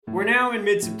We're now in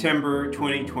mid-September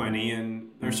 2020, and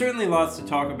there's certainly lots to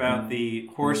talk about the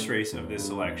horse race of this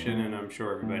election, and I'm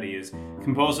sure everybody is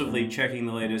compulsively checking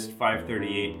the latest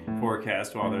 538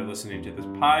 forecast while they're listening to this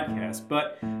podcast.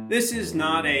 But this is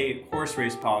not a horse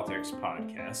race politics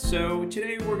podcast, so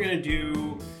today we're going to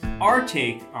do our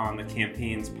take on the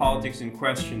campaign's politics in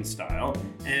question style,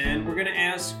 and we're going to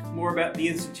ask more about the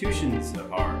institutions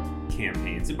of our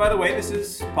campaigns. And by the way, this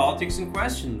is Politics in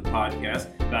Question, the podcast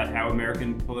about how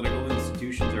American political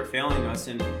institutions are failing us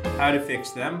and how to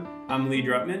fix them. I'm Lee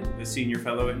Drutman, a senior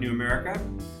fellow at New America.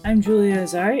 I'm Julia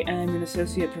Azari, and I'm an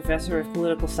associate professor of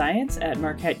political science at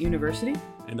Marquette University.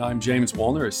 And I'm James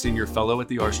Wallner, a senior fellow at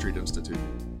the R Street Institute.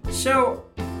 So,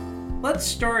 let's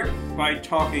start by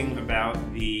talking about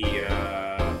the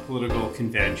political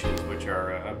conventions, which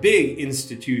are a big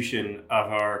institution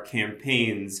of our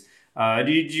campaigns.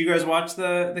 Did you guys watch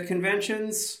the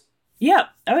conventions? Yeah.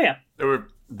 Oh, yeah. They were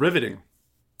riveting.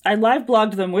 I live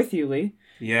blogged them with you, Lee.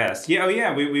 Yes. Yeah. Oh,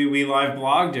 yeah. We live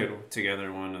blogged it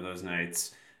together one of those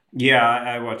nights. Yeah,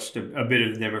 I watched a bit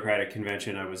of the Democratic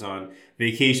convention. I was on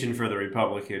vacation for the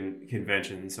Republican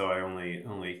convention, so I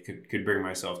only could bring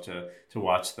myself to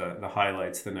watch the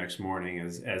highlights the next morning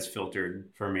as filtered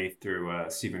for me through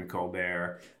Stephen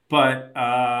Colbert. But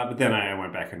then I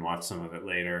went back and watched some of it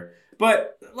later.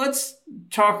 But let's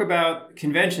talk about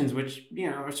conventions, which,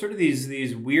 are sort of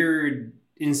these weird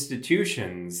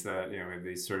institutions that,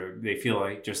 they feel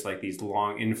like just like these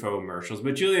long infomercials.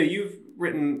 But Julia, you've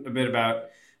written a bit about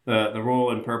the role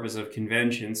and purpose of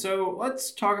conventions. So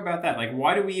let's talk about that. Like,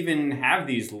 why do we even have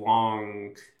these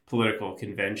long political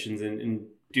conventions, and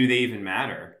do they even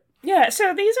matter? Yeah,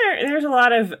 so there's a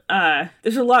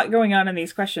lot going on in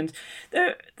these questions.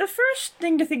 The first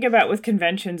thing to think about with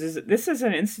conventions is that this is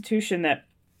an institution that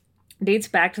dates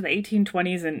back to the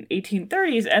 1820s and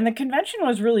 1830s, and the convention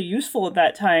was really useful at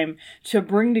that time to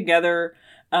bring together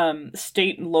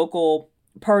state and local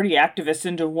party activists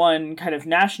into one kind of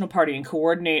national party and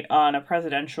coordinate on a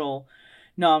presidential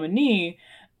nominee,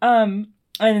 and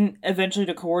eventually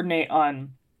to coordinate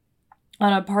on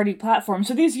a party platform.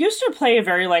 So these used to play a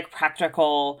very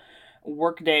practical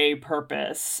workday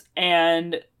purpose,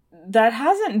 and that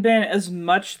hasn't been as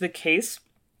much the case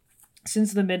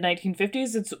since the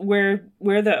mid-1950s. It's where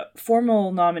the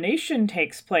formal nomination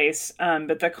takes place,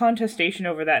 but the contestation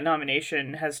over that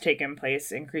nomination has taken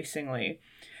place increasingly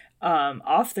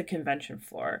off the convention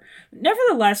floor.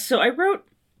 Nevertheless, so I wrote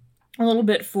a little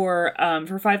bit for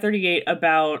 538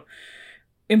 about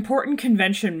important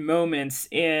convention moments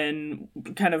in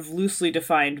kind of loosely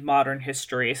defined modern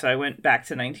history. So I went back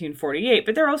to 1948,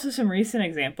 but there are also some recent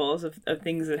examples of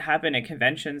things that happen at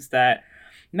conventions that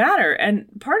matter. And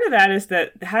part of that is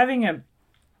that having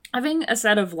a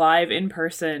set of live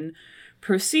in-person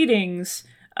proceedings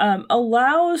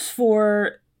allows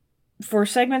for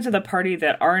segments of the party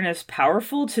that aren't as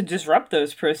powerful to disrupt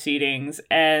those proceedings,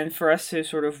 and for us to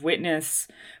sort of witness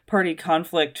party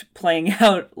conflict playing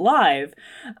out live,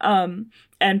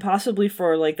 and possibly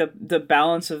for the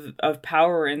balance of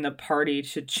power in the party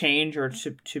to change or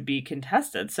to be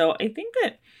contested. So I think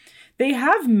that they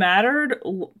have mattered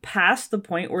past the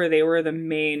point where they were the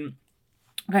main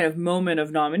kind of moment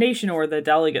of nomination, or the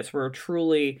delegates were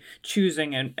truly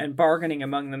choosing and bargaining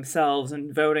among themselves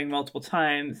and voting multiple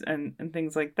times and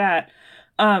things like that.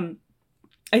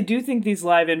 I do think these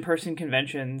live in-person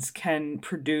conventions can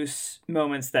produce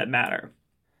moments that matter.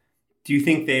 Do you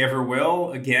think they ever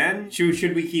will again?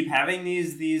 Should we keep having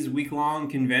these week-long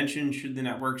conventions? Should the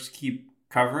networks keep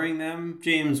covering them?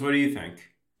 James, what do you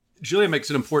think? Julia makes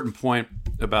an important point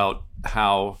about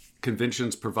how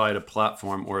conventions provide a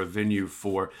platform or a venue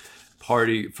for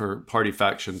party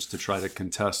factions to try to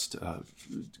contest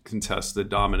the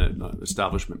dominant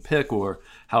establishment pick, or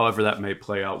however that may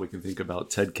play out. We can think about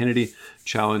Ted Kennedy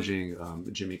challenging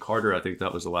Jimmy Carter. I think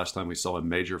that was the last time we saw a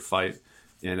major fight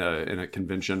in a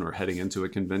convention or heading into a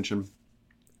convention.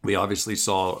 We obviously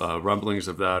saw rumblings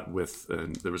of that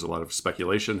and there was a lot of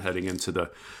speculation heading into the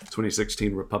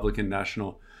 2016 Republican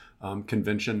National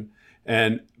Convention.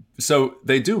 And so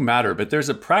they do matter, but there's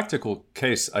a practical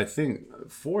case, I think,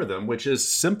 for them, which is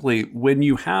simply when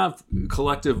you have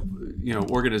collective,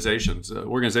 organizations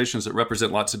that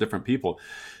represent lots of different people,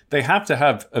 they have to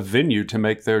have a venue to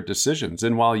make their decisions.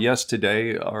 And while, yes,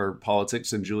 today our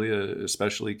politics, and Julia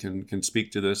especially can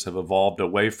speak to this, have evolved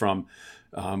away from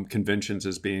conventions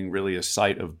as being really a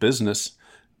site of business,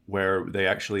 where they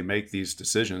actually make these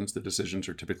decisions. The decisions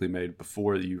are typically made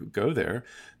before you go there.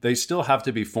 They still have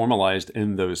to be formalized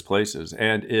in those places.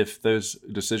 And if those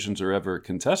decisions are ever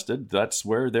contested, that's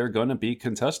where they're going to be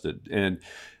contested. And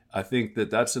I think that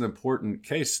that's an important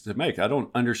case to make. I don't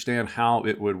understand how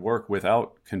it would work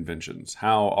without conventions,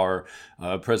 how our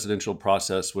presidential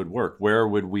process would work. Where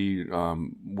would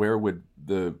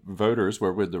the voters,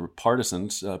 where would the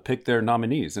partisans pick their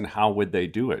nominees, and how would they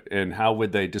do it? And how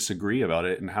would they disagree about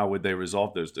it? And how would they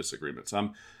resolve those disagreements? I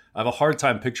have a hard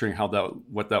time picturing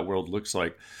what that world looks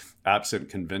like absent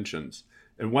conventions.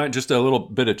 And just a little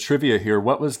bit of trivia here.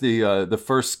 What was the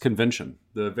first convention?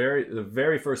 The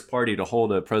very first party to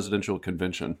hold a presidential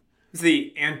convention? It's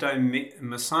the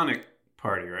anti-Masonic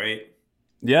party, right?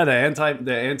 Yeah, the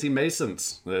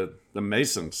anti-Masons, the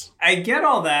Masons. I get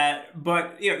all that,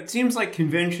 but it seems like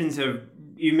conventions have.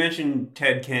 You mentioned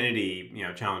Ted Kennedy,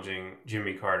 challenging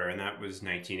Jimmy Carter, and that was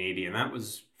 1980, and that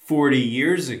was 40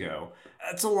 years ago.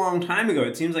 That's a long time ago.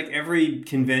 It seems like every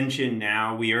convention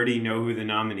now, we already know who the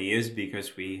nominee is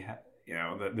because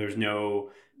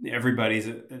everybody's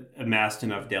amassed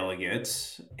enough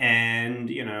delegates, and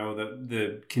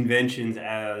the conventions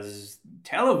as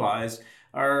televised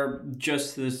are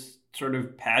just this sort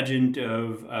of pageant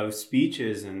of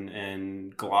speeches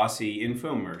and glossy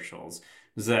infomercials.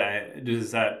 Does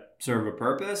that serve a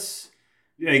purpose?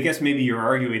 I guess maybe you're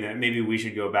arguing that maybe we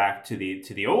should go back to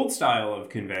the old style of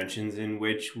conventions in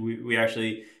which we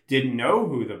actually didn't know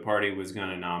who the party was going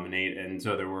to nominate, and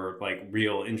so there were like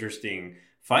real interesting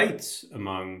fights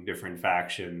among different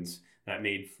factions that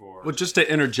made for. Well, just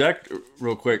to interject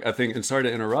real quick, I think, and sorry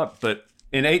to interrupt, but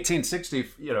in 1860,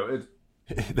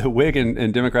 the Whig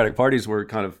and Democratic parties were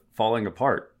kind of falling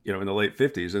apart, in the late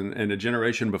 50s, and a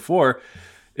generation before,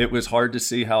 it was hard to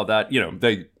see how that,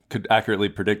 they could accurately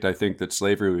predict, I think, that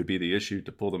slavery would be the issue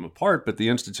to pull them apart. But the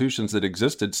institutions that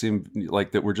existed seemed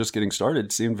like that were just getting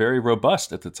started seemed very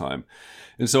robust at the time.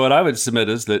 And so what I would submit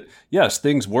is that, yes,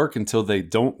 things work until they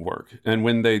don't work. And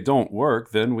when they don't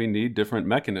work, then we need different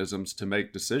mechanisms to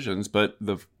make decisions. But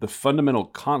the fundamental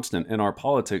constant in our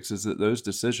politics is that those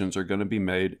decisions are going to be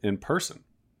made in person.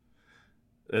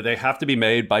 They have to be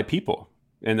made by people.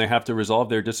 And they have to resolve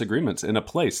their disagreements in a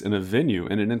place, in a venue,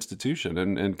 in an institution.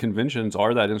 And conventions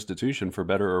are that institution, for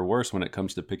better or worse, when it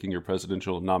comes to picking your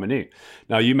presidential nominee.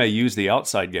 Now, you may use the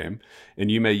outside game, and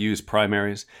you may use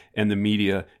primaries and the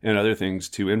media and other things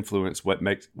to influence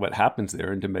what happens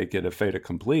there and to make it a fait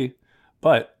accompli.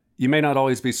 But you may not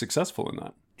always be successful in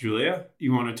that. Julia,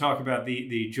 you want to talk about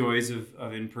the joys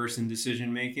of in-person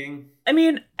decision-making? I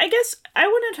mean, I guess I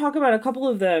want to talk about a couple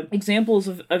of the examples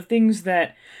of things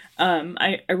that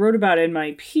I wrote about in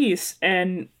my piece,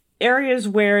 and areas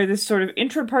where this sort of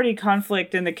intra-party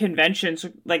conflict in the conventions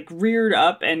like reared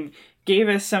up and gave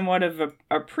us somewhat of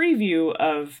a preview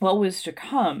of what was to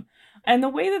come. And the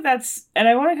way that's, and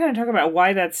I want to kind of talk about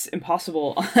why that's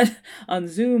impossible on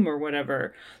Zoom or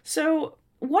whatever. So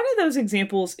one of those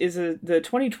examples is the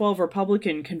 2012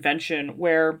 Republican convention,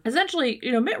 where essentially,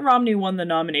 Mitt Romney won the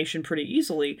nomination pretty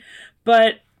easily,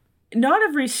 but not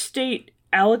every state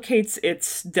allocates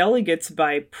its delegates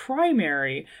by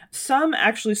primary. Some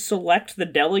actually select the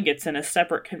delegates in a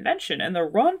separate convention, and the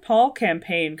Ron Paul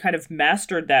campaign kind of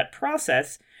mastered that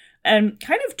process and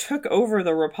kind of took over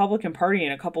the Republican Party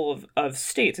in a couple of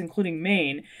states, including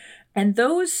Maine. And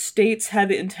those states had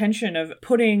the intention of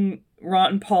putting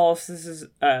Ron Paul, this is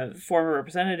a former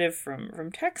representative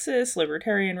from Texas,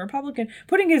 libertarian Republican,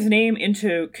 putting his name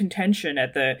into contention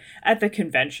at the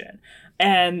convention.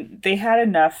 And they had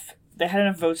enough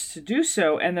votes to do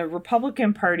so, and the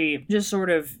Republican Party just sort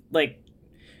of like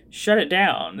shut it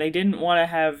down. They didn't want to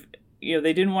have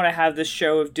this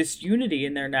show of disunity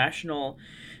in their national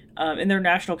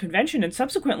convention, and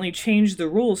subsequently changed the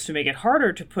rules to make it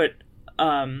harder to put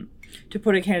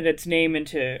a candidate's name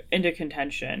into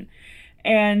contention.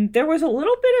 And there was a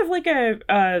little bit of like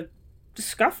a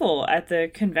scuffle at the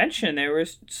convention. There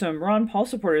was some Ron Paul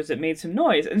supporters that made some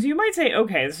noise. And so you might say,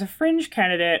 okay, this is a fringe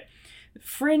candidate,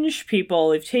 fringe people,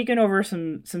 they've taken over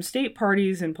some state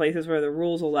parties in places where the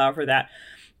rules allow for that.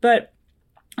 But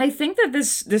I think that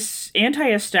this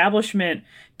anti-establishment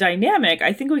dynamic,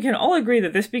 I think we can all agree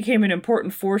that this became an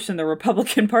important force in the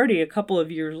Republican Party a couple of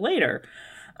years later.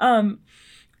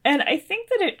 And I think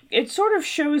that it sort of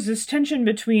shows this tension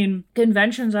between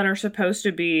conventions that are supposed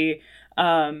to be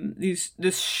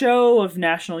this show of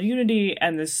national unity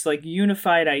and this like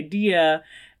unified idea,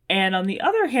 and on the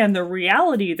other hand, the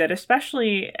reality that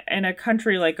especially in a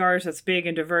country like ours that's big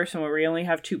and diverse and where we only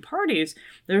have two parties,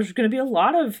 there's going to be a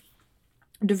lot of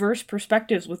diverse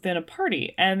perspectives within a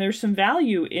party, and there's some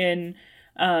value in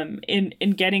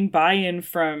getting buy-in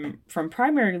from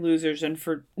primary losers, and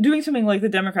for doing something like the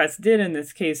Democrats did in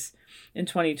this case in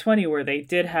 2020, where they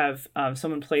did have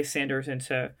someone place Sanders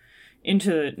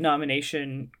into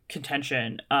nomination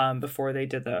contention before they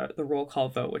did the roll call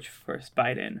vote, which of course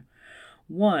Biden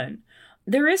won.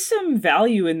 There is some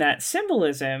value in that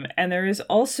symbolism, and there is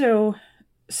also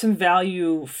some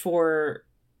value for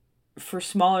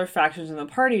smaller factions in the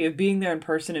party of being there in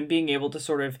person and being able to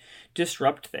sort of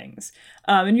disrupt things.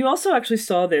 And you also actually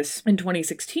saw this in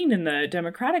 2016 in the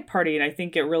Democratic Party, and I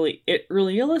think it really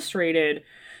illustrated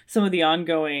some of the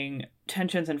ongoing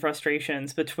tensions and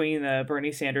frustrations between the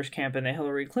Bernie Sanders camp and the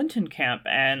Hillary Clinton camp.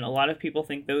 And a lot of people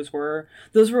think those were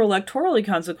electorally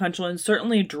consequential, and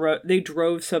certainly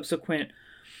drove subsequent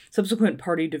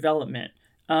party development,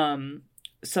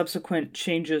 subsequent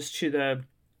changes to the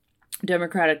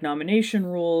Democratic nomination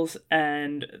rules,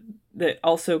 and that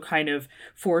also kind of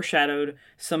foreshadowed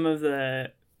some of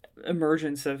the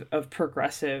emergence of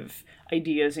progressive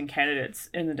ideas and candidates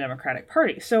in the Democratic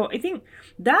Party. So I think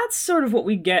that's sort of what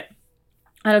we get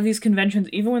out of these conventions,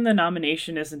 even when the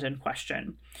nomination isn't in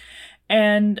question.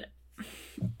 And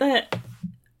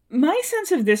my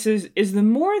sense of this is the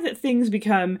more that things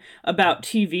become about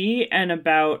TV and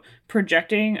about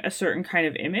projecting a certain kind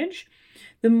of image,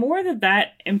 the more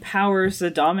that empowers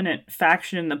the dominant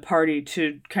faction in the party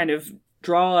to kind of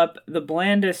draw up the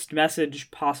blandest message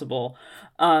possible,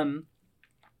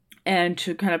 and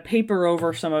to kind of paper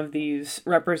over some of these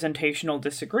representational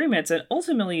disagreements. And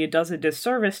ultimately, it does a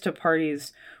disservice to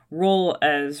parties' role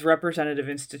as representative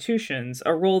institutions,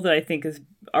 a role that I think has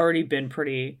already been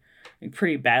pretty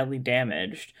badly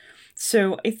damaged.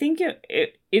 So I think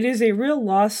it is a real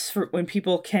loss for when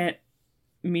people can't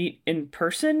meet in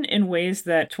person in ways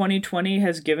that 2020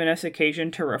 has given us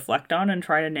occasion to reflect on and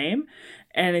try to name.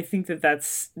 And I think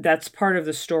that's part of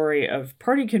the story of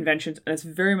party conventions, and it's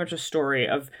very much a story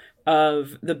of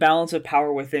the balance of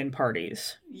power within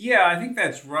parties. Yeah, I think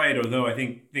that's right, although I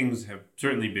think things have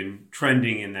certainly been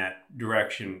trending in that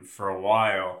direction for a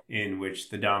while, in which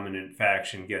the dominant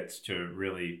faction gets to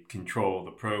really control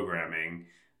the programming,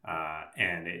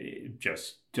 and it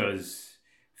just does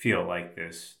feel like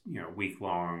this,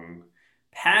 week-long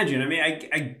pageant. I mean,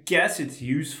 I guess it's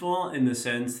useful in the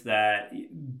sense that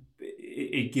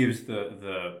it gives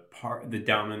the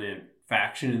dominant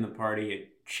faction in the party a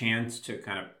chance to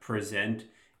kind of present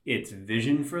its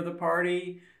vision for the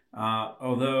party.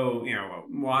 Although,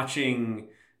 watching,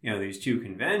 these two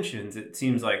conventions, it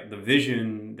seems like the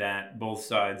vision that both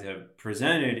sides have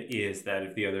presented is that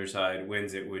if the other side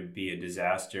wins, it would be a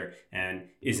disaster. And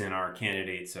isn't our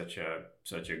candidate such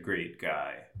a great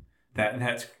guy?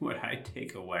 That's what I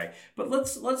take away. But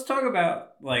let's talk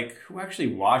about who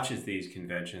actually watches these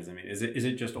conventions. I mean, is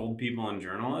it just old people and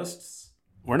journalists?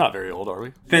 We're not very old, are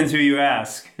we? Depends who you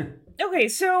ask. Okay,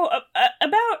 so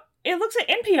it looks like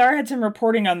NPR had some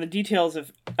reporting on the details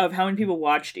of how many people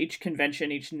watched each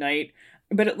convention each night,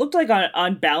 but it looked like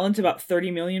on balance about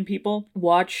 30 million people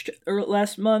watched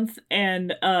last month,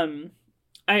 and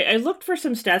I looked for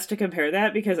some stats to compare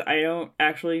that because I don't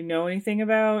actually know anything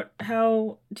about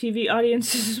how TV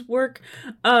audiences work.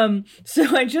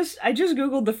 So I just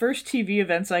Googled the first TV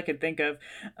events I could think of.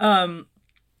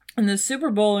 And the Super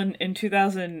Bowl in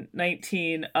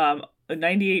 2019,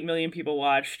 98 million people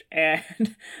watched,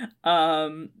 and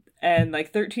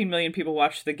 13 million people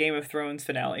watched the Game of Thrones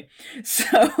finale. So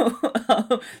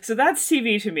that's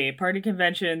TV to me: party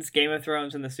conventions, Game of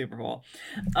Thrones, and the Super Bowl.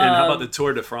 And how about the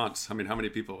Tour de France? I mean, how many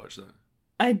people watch that?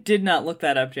 I did not look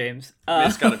that up, James.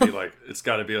 It's got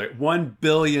to be like 1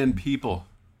 billion people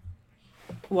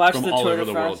watch from the all Tour over de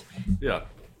the France. world. Yeah.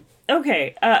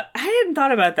 Okay, I hadn't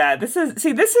thought about that. This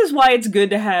is why it's good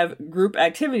to have group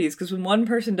activities, because when one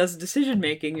person does decision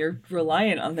making, you're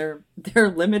reliant on their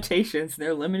limitations,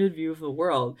 their limited view of the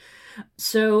world.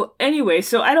 So anyway,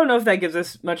 I don't know if that gives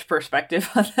us much perspective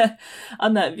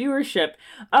on that viewership.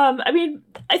 I mean,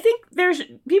 I think there's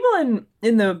people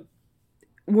in the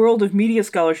world of media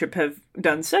scholarship have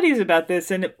done studies about this,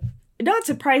 and not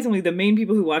surprisingly, the main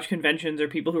people who watch conventions are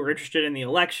people who are interested in the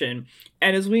election.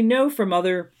 And as we know from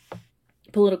other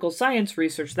political science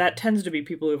research, that tends to be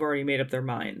people who've already made up their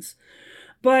minds.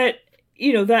 But,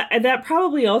 that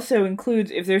probably also includes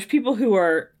if there's people who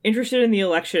are interested in the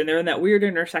election, they're in that weird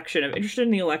intersection of interested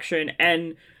in the election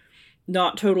and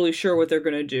not totally sure what they're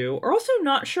going to do, or also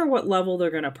not sure what level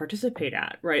they're going to participate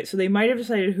at, right? So they might have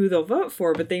decided who they'll vote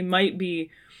for, but they might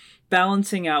be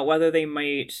balancing out whether they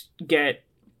might get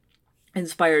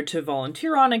inspired to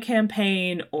volunteer on a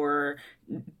campaign or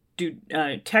do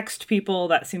text people.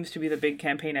 That seems to be the big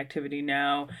campaign activity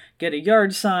now. Get a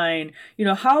yard sign.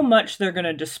 How much they're going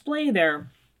to display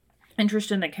their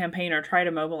interest in the campaign or try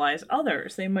to mobilize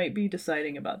others. They might be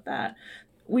deciding about that.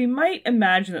 We might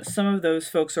imagine that some of those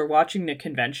folks are watching the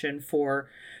convention for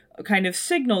kind of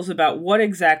signals about what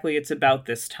exactly it's about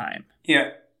this time.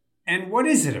 Yeah. And what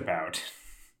is it about?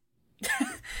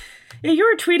 Yeah, you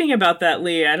were tweeting about that,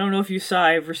 Lee. I don't know if you saw.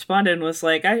 I responded and was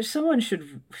like, someone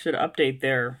should update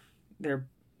their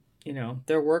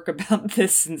work about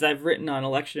this, since I've written on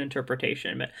election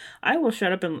interpretation. But I will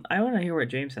shut up, and I want to hear what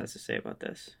James has to say about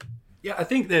this. Yeah, I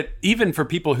think that even for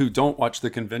people who don't watch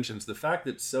the conventions, the fact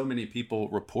that so many people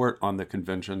report on the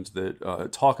conventions,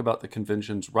 that talk about the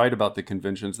conventions, write about the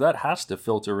conventions, that has to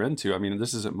filter into, I mean,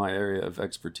 this isn't my area of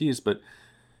expertise, but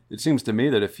it seems to me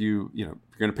that if you're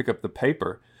going to pick up the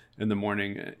paper in the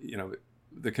morning,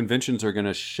 the conventions are going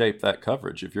to shape that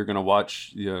coverage. If you're going to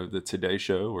watch, the Today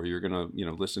Show, or you're going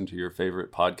to, listen to your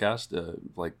favorite podcast,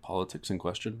 like Politics in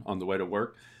Question on the way to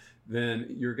work, then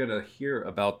you're going to hear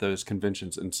about those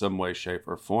conventions in some way, shape,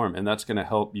 or form. And that's going to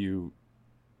help you,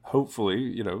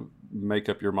 hopefully, make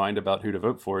up your mind about who to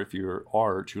vote for if you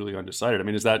are truly undecided. I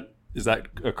mean, is that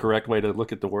a correct way to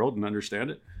look at the world and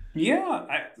understand it? Yeah.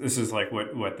 This is like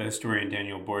what the historian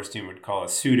Daniel Borstein would call a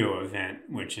pseudo-event,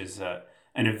 which is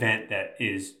an event that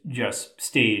is just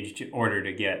staged in order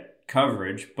to get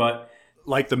coverage. But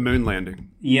like the moon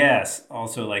landing. Yes,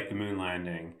 also like the moon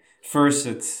landing. First,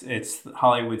 it's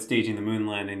Hollywood staging the moon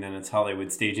landing, then it's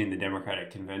Hollywood staging the Democratic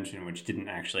Convention, which didn't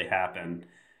actually happen.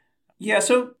 Yeah,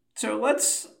 so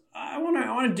I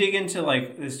want to dig into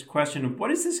like this question of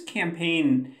what is this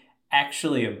campaign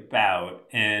actually about,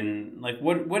 and like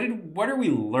what are we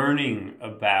learning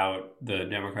about the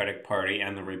Democratic Party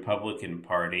and the Republican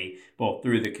Party, both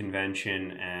through the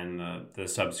convention and the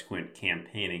subsequent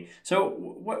campaigning. So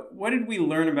what did we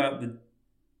learn about the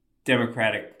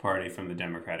Democratic Party from the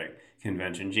Democratic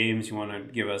Convention? James, you want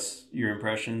to give us your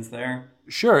impressions there?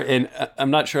 Sure. And I'm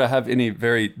not sure I have any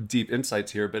very deep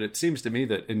insights here, but it seems to me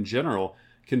that in general,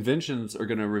 conventions are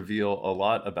going to reveal a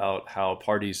lot about how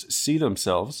parties see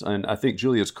themselves. And I think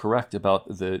Julia's correct about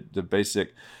the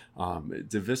basic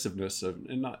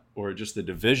divisiveness or just the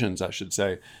divisions, I should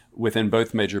say, within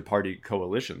both major party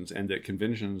coalitions, and that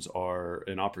conventions are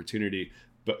an opportunity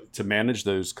to manage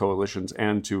those coalitions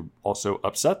and to also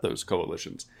upset those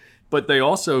coalitions. But they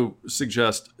also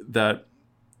suggest that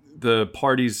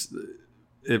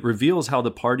it reveals how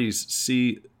the parties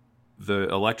see the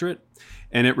electorate,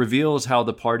 and it reveals how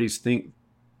the parties think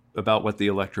about what the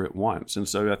electorate wants. And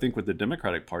so I think with the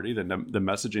Democratic Party, the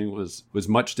messaging was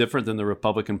much different than the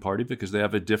Republican Party, because they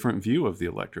have a different view of the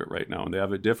electorate right now, and they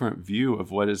have a different view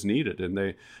of what is needed. And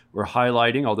they were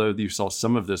highlighting, although you saw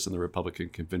some of this in the Republican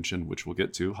Convention, which we'll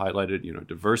get to, highlighted,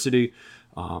 diversity,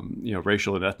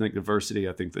 racial and ethnic diversity.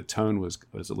 I think the tone was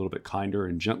a little bit kinder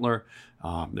and gentler.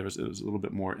 It was a little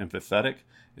bit more empathetic.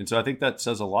 And so I think that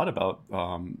says a lot about,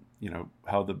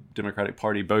 how the Democratic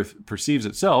Party both perceives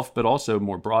itself, but also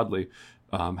more broadly,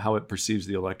 how it perceives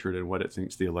the electorate and what it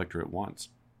thinks the electorate wants.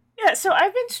 Yeah, so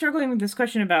I've been struggling with this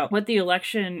question about what the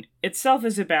election itself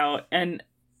is about. And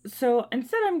so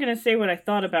instead, I'm going to say what I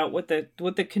thought about what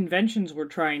the conventions were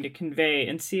trying to convey,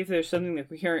 and see if there's something that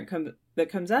coherent that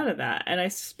comes out of that. And I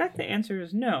suspect the answer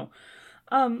is no.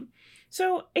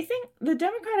 So I think the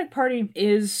Democratic Party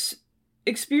is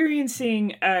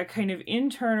experiencing a kind of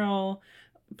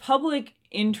public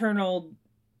internal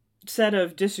set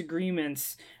of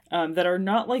disagreements that are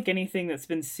not like anything that's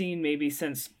been seen maybe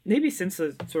since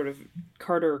the sort of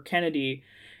Carter-Kennedy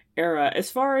era, as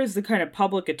far as the kind of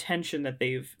public attention that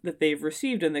they've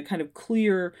received, and the kind of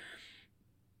clear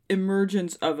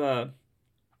emergence of a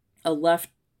left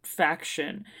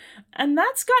faction. And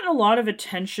that's gotten a lot of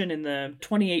attention in the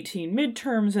 2018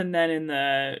 midterms, and then in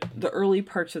the early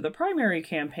parts of the primary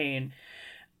campaign.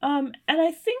 And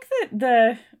I think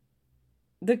that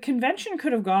the convention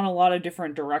could have gone a lot of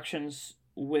different directions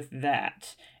with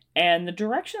that. And the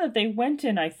direction that they went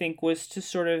in, I think, was to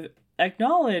sort of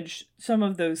acknowledge some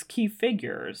of those key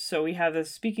figures. So we have a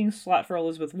speaking slot for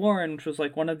Elizabeth Warren, which was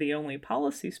like one of the only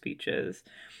policy speeches,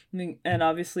 and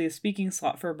obviously a speaking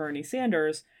slot for Bernie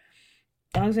Sanders.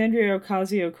 Alexandria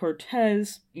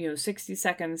Ocasio-Cortez, 60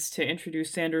 seconds to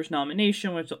introduce Sanders'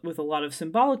 nomination, with a lot of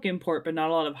symbolic import, but not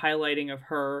a lot of highlighting of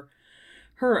her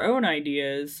own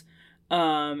ideas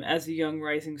as a young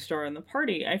rising star in the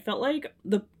party. I felt like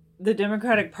the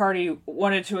Democratic Party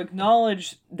wanted to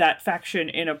acknowledge that faction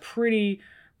in a pretty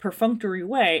perfunctory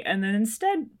way, and then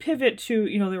instead pivot to,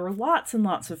 there were lots and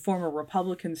lots of former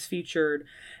Republicans featured,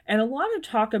 and a lot of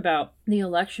talk about the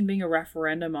election being a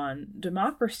referendum on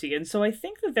democracy. And so I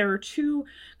think that there are two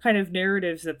kind of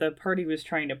narratives that the party was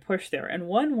trying to push there. And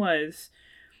one was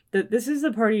that this is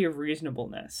the party of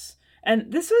reasonableness.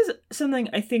 And this was something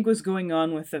I think was going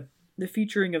on with the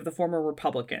featuring of the former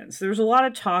Republicans. There's a lot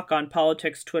of talk on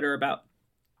politics Twitter about,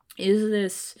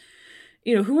 is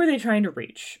who are they trying to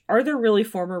reach? Are there really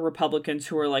former Republicans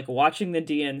who are like watching the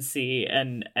DNC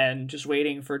and just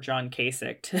waiting for John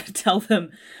Kasich to tell them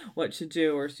what to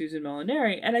do, or Susan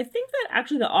Molinari? And I think that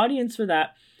actually the audience for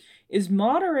that is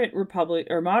moderate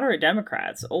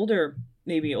Democrats,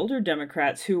 maybe older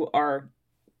Democrats who are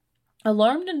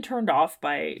alarmed and turned off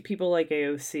by people like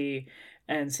AOC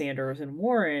and Sanders and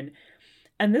Warren.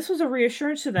 And this was a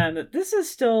reassurance to them that this is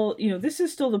still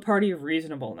the party of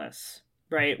reasonableness.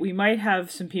 Right? We might have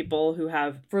some people who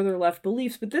have further left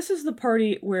beliefs, but this is the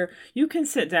party where you can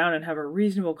sit down and have a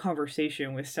reasonable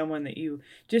conversation with someone that you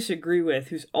disagree with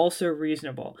who's also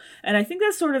reasonable. And I think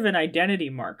that's sort of an identity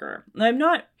marker. I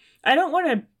don't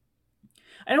want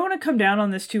to come down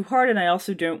on this too hard, and I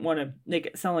also don't want to make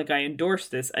it sound like I endorse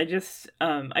this. I just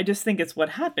think it's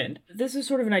what happened. This is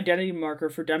sort of an identity marker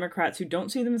for Democrats who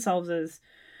don't see themselves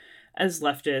as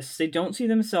leftists. They don't see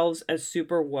themselves as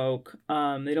super woke.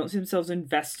 They don't see themselves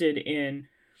invested in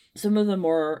some of the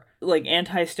more like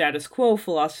anti-status quo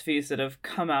philosophies that have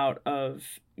come out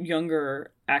of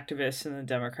younger activists in the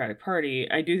Democratic Party.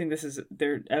 I do think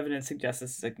their evidence suggests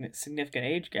this is a significant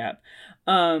age gap.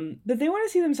 But they want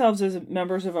to see themselves as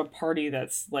members of a party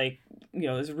that's like,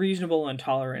 is reasonable and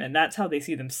tolerant, and that's how they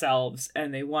see themselves.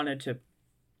 And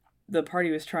the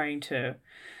party was trying to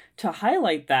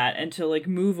highlight that and to like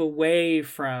move away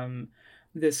from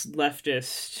this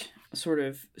leftist sort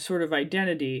of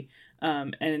identity,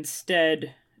 and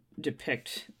instead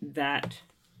depict that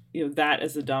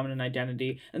as the dominant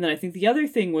identity. And then I think the other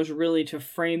thing was really to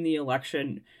frame the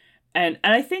election, and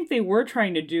I think they were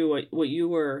trying to do what you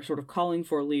were sort of calling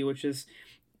for, Lee, which is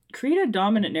create a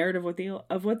dominant narrative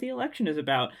of what the election is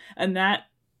about. And that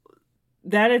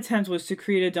attempt was to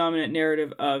create a dominant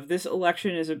narrative of this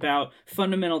election is about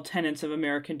fundamental tenets of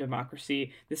American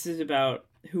democracy. This is about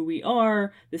who we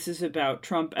are. This is about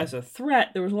Trump as a threat.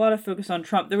 There was a lot of focus on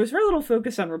Trump. There was very little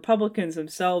focus on Republicans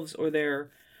themselves or their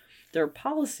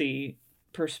policy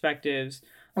perspectives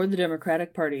or the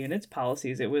Democratic Party and its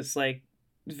policies. It was like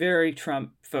very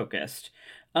Trump focused.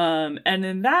 And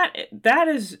then that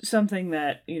is something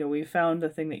that, we found the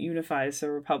thing that unifies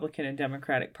the Republican and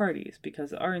Democratic parties,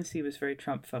 because the RNC was very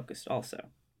Trump focused also.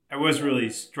 I was really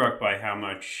struck by how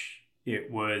much it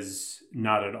was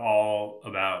not at all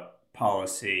about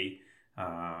policy,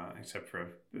 except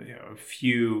for a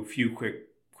few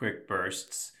quick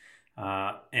bursts,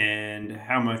 and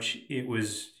how much it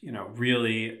was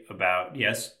really about,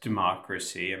 yes,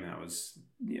 democracy. I mean, that was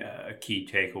a key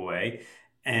takeaway.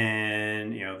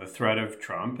 And, the threat of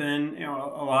Trump, and, a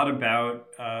lot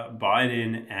about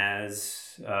Biden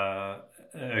as a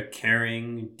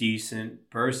caring, decent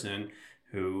person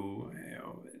who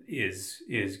is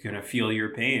going to feel your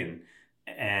pain.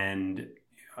 And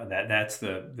that's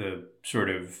the sort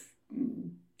of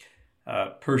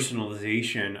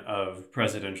personalization of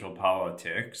presidential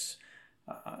politics,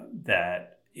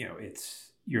 that,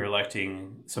 you're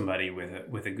electing somebody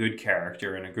with a good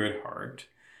character and a good heart.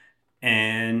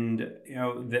 And,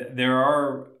 there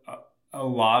are a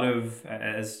lot of,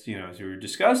 as we were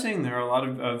discussing, there are a lot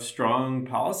of strong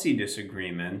policy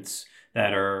disagreements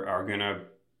that are going to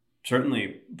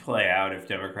certainly play out if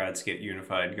Democrats get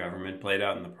unified government, played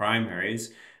out in the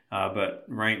primaries. But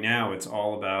right now it's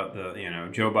all about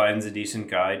Joe Biden's a decent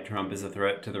guy, Trump is a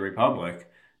threat to the Republic.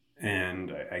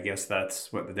 And I guess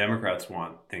that's what the Democrats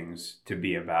want things to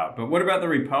be about. But what about the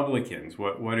Republicans?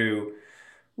 What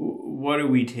do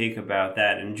we take about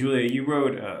that? And Julia, you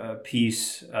wrote a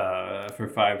piece for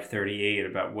 538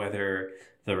 about whether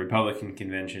the Republican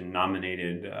convention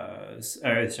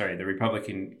the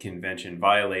Republican convention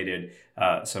violated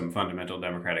some fundamental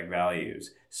democratic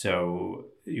values. So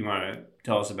you want to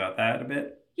tell us about that a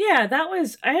bit? Yeah,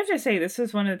 I have to say, this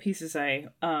was one of the pieces I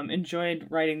enjoyed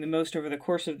writing the most over the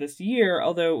course of this year,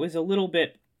 although it was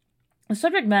the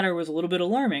subject matter was a little bit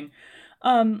alarming.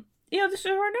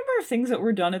 There were a number of things that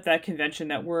were done at that convention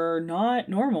that were not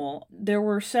normal. There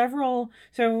were several,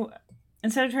 so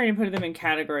instead of trying to put them in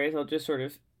categories, I'll just sort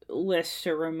of list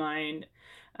to remind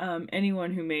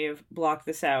anyone who may have blocked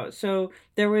this out. So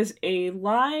there was a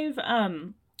live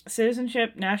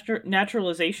citizenship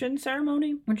naturalization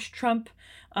ceremony, which Trump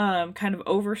kind of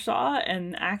oversaw,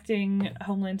 and acting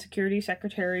Homeland Security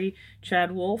Secretary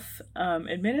Chad Wolf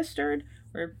administered,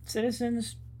 where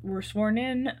citizens were sworn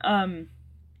in.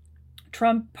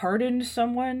 Trump pardoned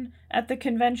someone at the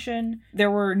convention.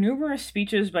 There were numerous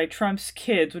speeches by Trump's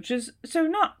kids, which is so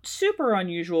not super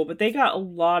unusual, but they got a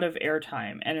lot of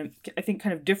airtime, and I think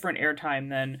kind of different airtime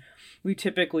than we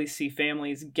typically see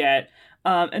families get.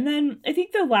 And then I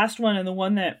think the last one, and the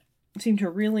one that seemed to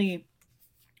really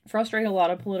frustrate a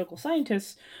lot of political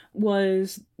scientists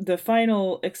was the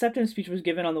final acceptance speech was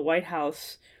given on the White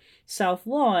House South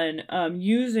Lawn,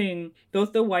 using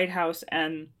both the White House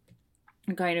and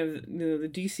kind of the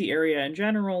DC area in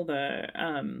general,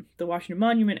 the Washington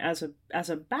Monument as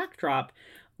a backdrop,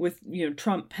 with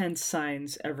Trump Pence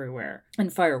signs everywhere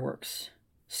and fireworks.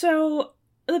 So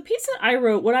the piece that I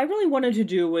wrote, what I really wanted to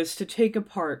do was to take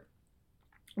apart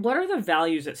what are the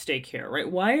values at stake here, right?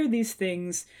 Why are these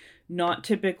things not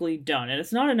typically done? And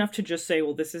it's not enough to just say,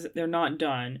 well, they're not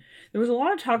done. There was a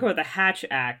lot of talk about the Hatch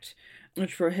Act,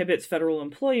 which prohibits federal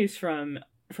employees from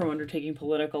undertaking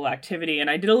political activity. And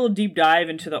I did a little deep dive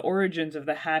into the origins of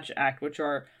the Hatch Act, which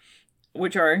are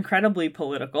incredibly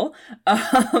political,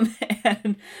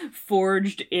 and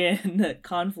forged in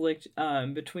conflict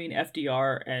between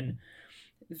FDR and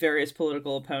various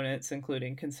political opponents,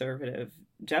 including conservative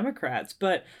Democrats.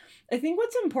 But I think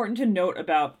what's important to note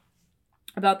about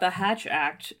the Hatch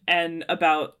Act and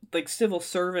about like civil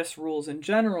service rules in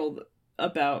general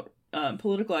about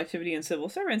political activity and civil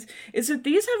servants is that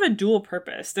these have a dual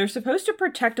purpose. They're supposed to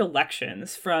protect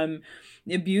elections from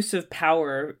abuse of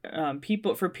power,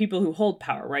 people who hold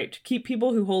power, right? To keep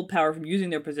people who hold power from using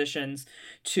their positions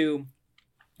to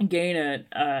gain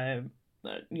an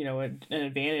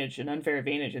advantage, an unfair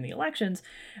advantage in the elections.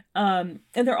 And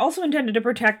they're also intended to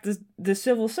protect the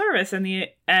civil service and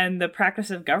the practice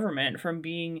of government from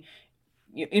being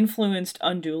influenced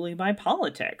unduly by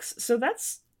politics. So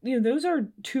that's, those are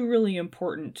two really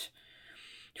important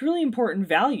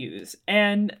values.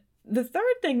 And the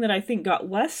third thing that I think got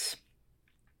less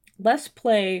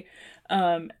play,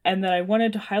 and that I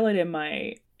wanted to highlight in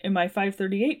my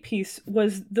 538 piece,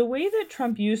 was the way that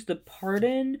Trump used the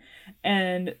pardon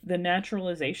and the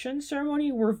naturalization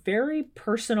ceremony were very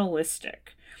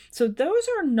personalistic. So those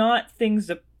are not things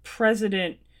the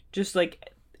president just like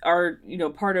are,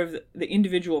 part of the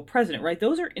individual president, right?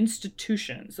 Those are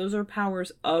institutions. Those are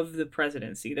powers of the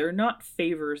presidency. They're not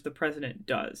favors the president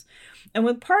does. And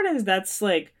with pardons, that's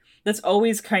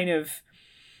always kind of,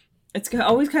 it's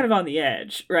always kind of on the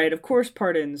edge, right? Of course,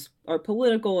 pardons are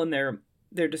political and they're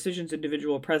decisions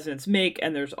individual presidents make,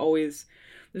 and there's always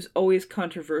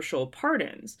controversial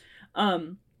pardons.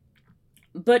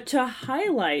 But to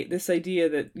highlight this idea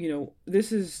that,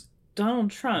 this is Donald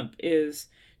Trump is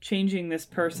changing this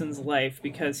person's life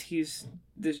because he's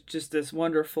this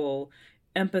wonderful,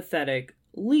 empathetic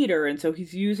leader, and so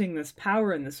he's using this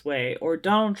power in this way, or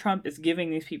Donald Trump is giving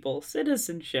these people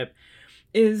citizenship,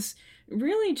 is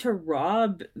really to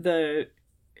rob the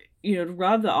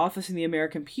office and the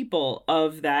American people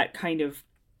of that kind of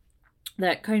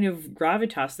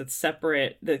gravitas that's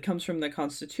separate, that comes from the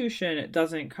Constitution. It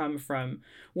doesn't come from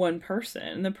one person.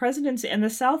 And the presidency and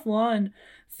the South Lawn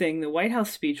thing, the White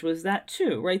House speech, was that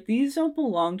too, right? These don't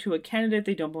belong to a candidate.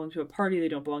 They don't belong to a party. They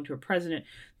don't belong to a president.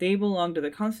 They belong to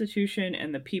the Constitution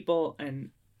and the people,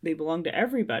 and they belong to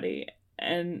everybody.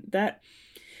 And that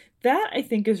I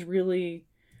think is really,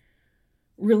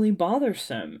 really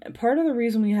bothersome. And part of the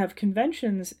reason we have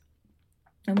conventions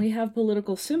and we have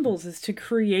political symbols is to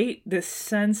create this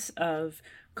sense of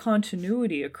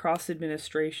continuity across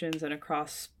administrations and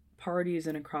across parties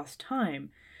and across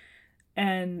time.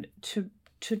 And to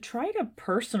try to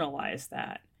personalize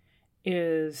that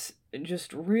is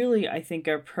just really, I think,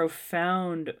 a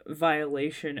profound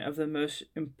violation of the most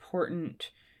important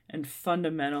and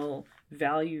fundamental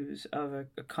values of a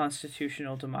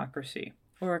constitutional democracy.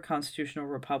 Or a constitutional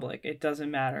republic. It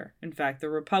doesn't matter. In fact, the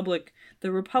republic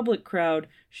crowd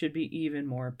should be even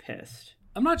more pissed.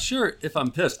 I'm not sure if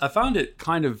I'm pissed. I found it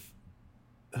kind of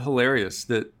hilarious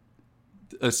that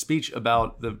a speech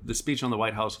about the speech on the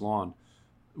White House lawn,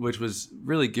 which was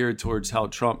really geared towards how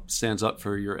Trump stands up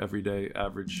for your everyday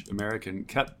average American,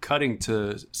 kept cutting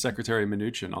to Secretary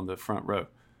Mnuchin on the front row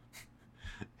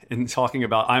and talking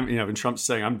about, and Trump's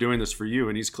saying, I'm doing this for you.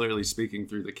 And he's clearly speaking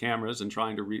through the cameras and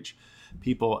trying to reach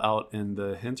people out in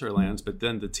the hinterlands. But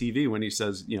then the TV, when he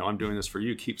says, I'm doing this for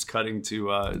you, keeps cutting to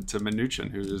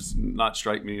Mnuchin, who does not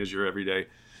strike me as your everyday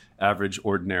average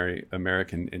ordinary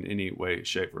American in any way,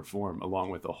 shape, or form, along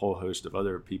with a whole host of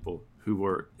other people who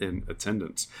were in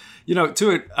attendance.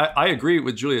 I agree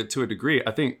with Julia to a degree.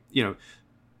 I think,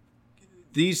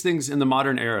 these things in the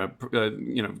modern era,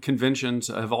 conventions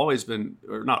have always been,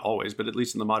 or not always, but at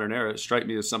least in the modern era, strike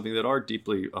me as something that are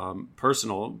deeply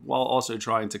personal, while also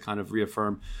trying to kind of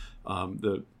reaffirm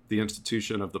the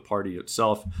institution of the party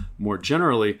itself more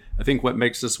generally. I think what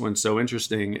makes this one so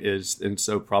interesting and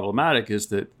so problematic is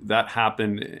that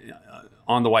happened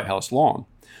on the White House lawn,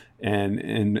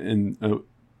 and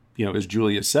as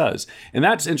Julia says, and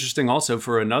that's interesting also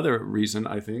for another reason,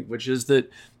 I think, which is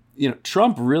that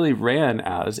Trump really ran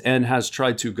as and has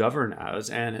tried to govern as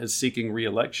and is seeking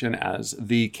re-election as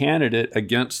the candidate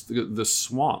against the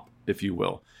swamp, if you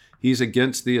will. He's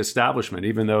against the establishment,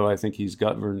 even though I think he's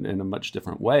governed in a much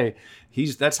different way.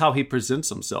 That's how he presents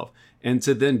himself. And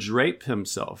to then drape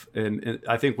himself, and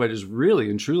I think what is really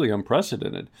and truly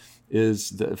unprecedented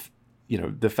is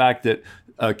the fact that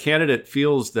a candidate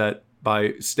feels that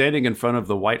by standing in front of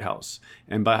the White House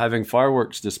and by having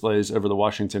fireworks displays over the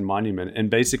Washington Monument and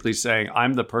basically saying,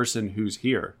 I'm the person who's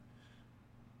here,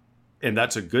 and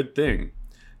that's a good thing.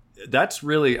 That's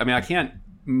really, I mean, I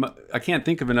can't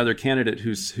think of another candidate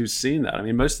who's seen that. I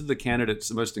mean, most of the candidates,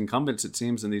 the most incumbents, it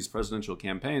seems, in these presidential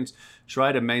campaigns,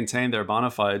 try to maintain their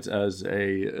bona fides as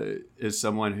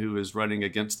someone who is running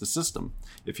against the system,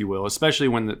 if you will, especially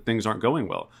when things aren't going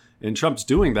well. And Trump's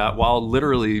doing that while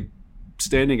literally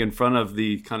standing in front of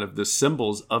the kind of the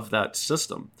symbols of that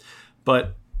system.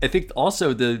 But I think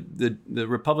also the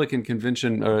Republican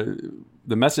convention,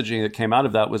 the messaging that came out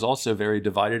of that was also very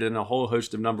divided in a whole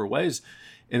host of number of ways.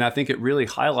 And I think it really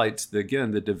highlights, the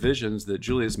divisions that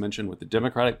Julia's mentioned with the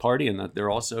Democratic Party, and that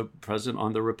they're also present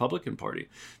on the Republican Party.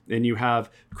 And you have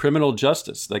criminal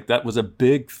justice. Like, that was a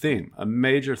big theme, a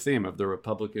major theme of the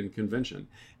Republican convention.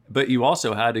 But you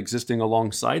also had, existing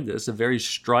alongside this, a very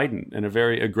strident and a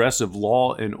very aggressive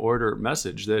law and order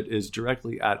message that is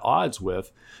directly at odds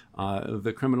with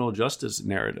the criminal justice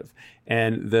narrative.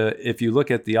 And if you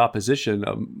look at the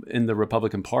opposition in the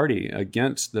Republican Party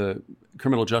against the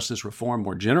criminal justice reform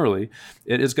more generally,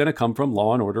 it is going to come from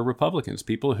law and order Republicans,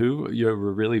 people who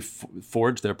really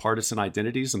forged their partisan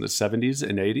identities in the 70s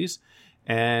and 80s.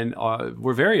 And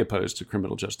were very opposed to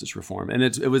criminal justice reform. And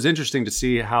it was interesting to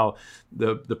see how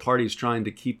the party's trying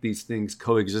to keep these things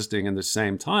coexisting in the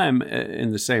same time,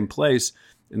 in the same place,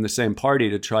 in the same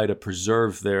party, to try to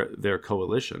preserve their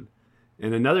coalition.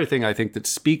 And another thing I think that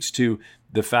speaks to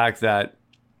the fact that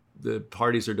the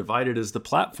parties are divided is the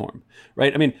platform,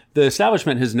 right? I mean, the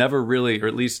establishment has never really, or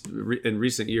at least in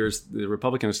recent years, the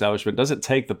Republican establishment doesn't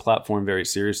take the platform very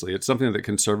seriously. It's something that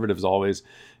conservatives always,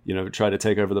 try to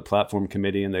take over the platform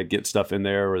committee, and they get stuff in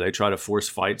there, or they try to force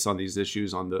fights on these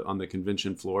issues on the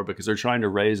convention floor, because they're trying to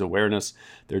raise awareness.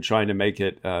 They're trying to make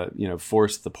it,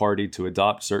 force the party to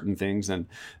adopt certain things, and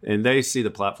they see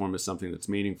the platform as something that's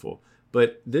meaningful.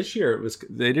 But this year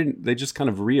they just kind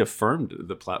of reaffirmed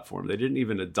the platform. They didn't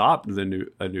even adopt a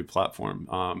new platform.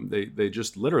 They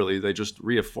just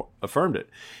reaffirmed it.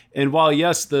 And while,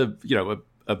 yes,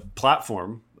 a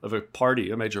platform of a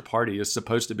party, a major party, is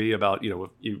supposed to be about,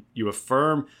 you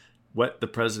affirm what the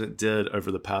president did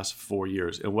over the past 4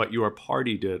 years and what your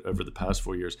party did over the past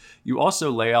 4 years. You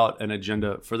also lay out an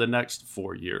agenda for the next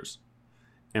 4 years.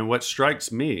 And what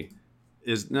strikes me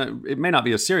is, it may not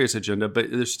be a serious agenda, but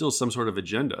there's still some sort of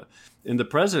agenda. And the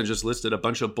president just listed a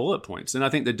bunch of bullet points. And I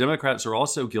think the Democrats are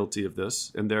also guilty of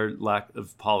this and their lack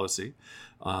of policy.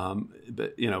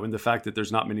 But, and the fact that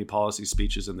there's not many policy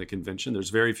speeches in the convention. There's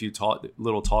very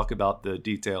little talk about the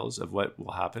details of what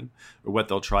will happen or what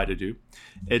they'll try to do.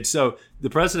 And so the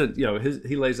president,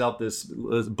 he lays out this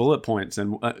bullet points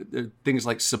and things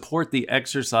like support the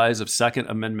exercise of Second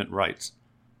Amendment rights,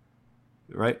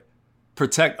 right?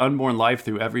 Protect unborn life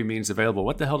through every means available.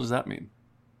 What the hell does that mean?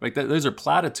 Like, those are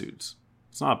platitudes.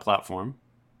 It's not a platform.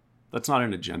 That's not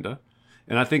an agenda.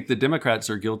 And I think the Democrats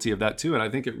are guilty of that too. And I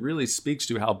think it really speaks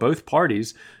to how both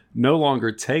parties no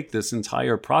longer take this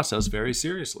entire process very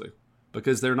seriously,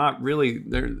 because they're not really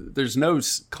there. There's no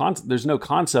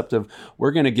concept of,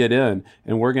 we're going to get in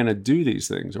and we're going to do these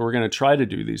things, or we're going to try to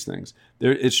do these things.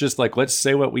 It's just like, let's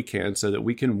say what we can so that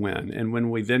we can win. And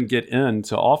when we then get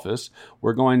into office,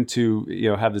 we're going to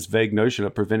have this vague notion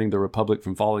of preventing the republic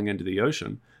from falling into the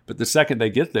ocean. But the second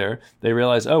they get there, they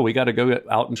realize, oh, we got to go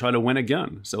out and try to win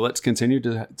again. So let's continue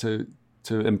to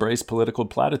embrace political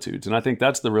platitudes. And I think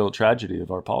that's the real tragedy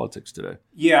of our politics today.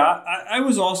 Yeah, I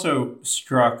was also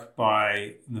struck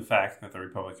by the fact that the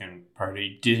Republican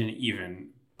Party didn't even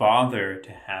bother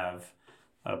to have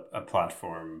a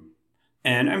platform.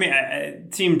 And I mean,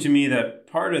 it seemed to me that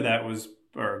part of that was,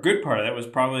 or a good part of that was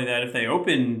probably that if they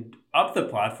opened up the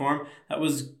platform, that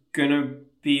was going to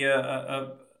be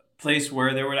a place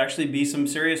where there would actually be some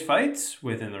serious fights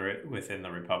within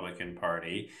the Republican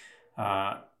Party.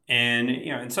 And,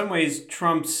 in some ways,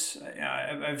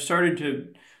 I've started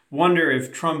to wonder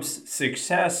if Trump's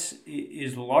success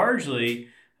is largely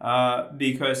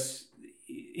because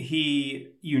he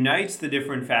unites the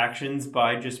different factions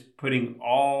by just putting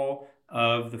all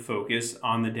of the focus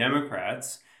on the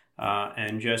Democrats,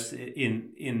 and just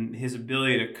in his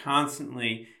ability to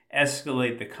constantly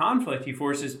escalate the conflict. He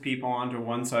forces people onto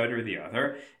one side or the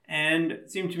other. And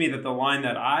it seemed to me that the line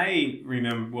that I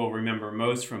will remember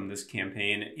most from this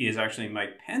campaign is actually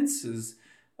Mike Pence's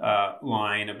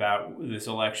line about this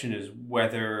election is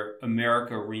whether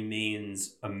America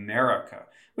remains America,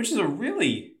 which is a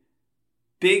really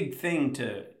big thing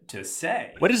to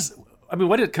say. What does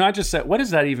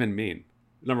that even mean?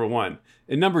 Number one.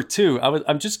 And number two,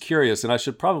 I'm just curious, and I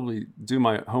should probably do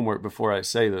my homework before I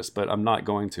say this, but I'm not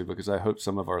going to because I hope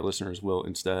some of our listeners will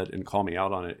instead and call me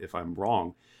out on it if I'm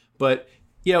wrong. But,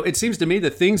 it seems to me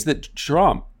the things that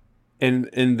Trump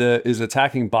is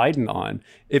attacking Biden on,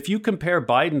 if you compare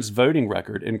Biden's voting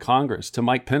record in Congress to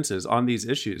Mike Pence's on these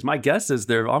issues, my guess is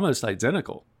they're almost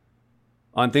identical.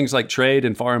 On things like trade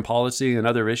and foreign policy and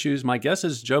other issues, my guess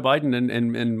is Joe Biden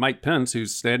and Mike Pence,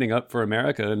 who's standing up for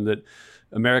America and that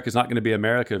America's not going to be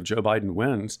America if Joe Biden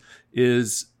wins,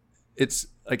 it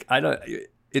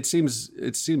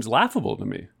seems laughable to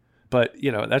me. But,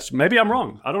 that's maybe I'm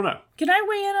wrong. I don't know. Can I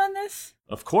weigh in on this?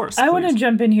 Of course. I want to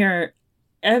jump in here,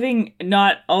 having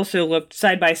not also looked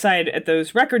side by side at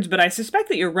those records, but I suspect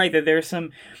that you're right that there's some,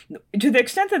 to the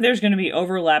extent that there's going to be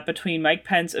overlap between Mike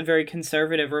Pence, a very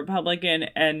conservative Republican,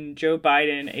 and Joe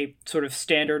Biden, a sort of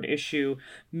standard issue,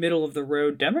 middle of the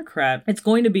road Democrat, it's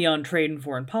going to be on trade and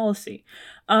foreign policy.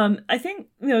 I think,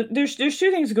 there's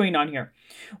two things going on here.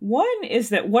 One is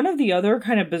that one of the other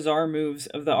kind of bizarre moves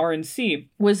of the RNC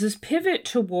was this pivot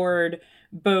toward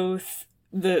both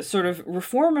the sort of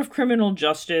reform of criminal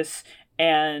justice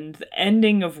and the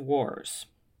ending of wars.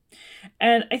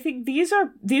 And I think these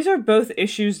are both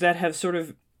issues that have sort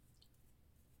of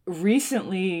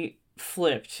recently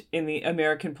flipped in the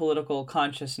American political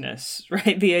consciousness,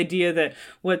 right? The idea that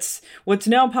what's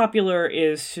now popular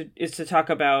is to talk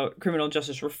about criminal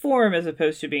justice reform as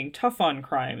opposed to being tough on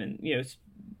crime, and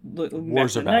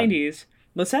wars are bad. 90s.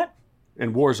 What's that?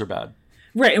 And wars are bad.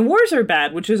 Right, and wars are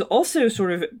bad, which is also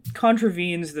sort of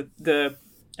contravenes the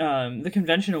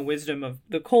conventional wisdom of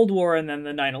the Cold War and then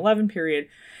the 9/11 period.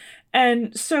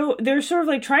 And so they're sort of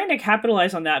like trying to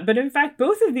capitalize on that. But in fact,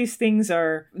 both of these things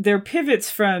they're pivots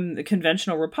from the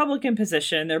conventional Republican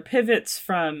position. They're pivots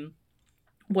from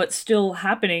what's still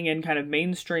happening in kind of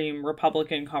mainstream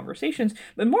Republican conversations.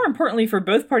 But more importantly, for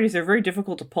both parties, they're very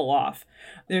difficult to pull off.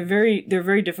 They're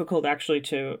very difficult actually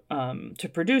to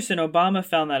produce. And Obama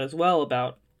found that as well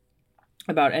about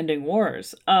ending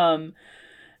wars.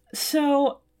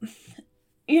 So,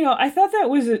 I thought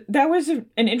that was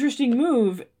an interesting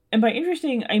move. And by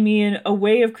interesting, I mean a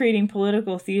way of creating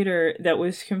political theater that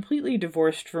was completely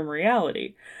divorced from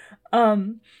reality.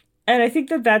 And I think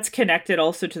that that's connected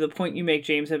also to the point you make,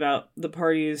 James, about the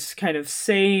parties kind of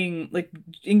saying, like,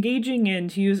 engaging in,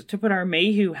 to put our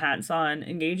Mayhew hats on,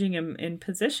 engaging in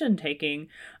position taking,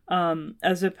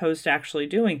 as opposed to actually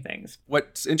doing things.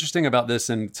 What's interesting about this,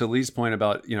 and to Lee's point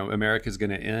about, America's going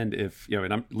to end if,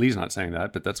 and Lee's not saying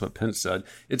that, but that's what Pence said.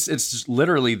 It's just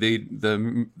literally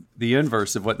the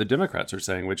inverse of what the Democrats are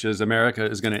saying, which is America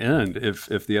is going to end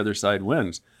if the other side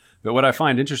wins. But what I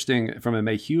find interesting from a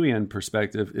Mayhewian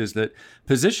perspective is that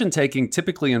position taking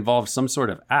typically involves some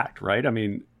sort of act, right? I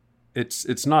mean,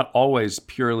 it's not always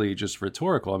purely just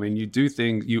rhetorical. I mean,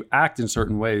 you act in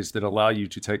certain ways that allow you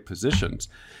to take positions.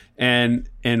 And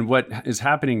what is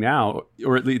happening now,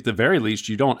 or at the very least,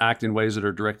 you don't act in ways that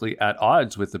are directly at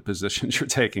odds with the positions you're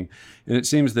taking. And it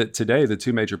seems that today, the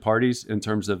two major parties in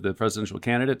terms of the presidential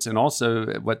candidates and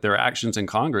also what their actions in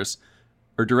Congress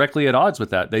are directly at odds with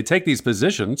that. They take these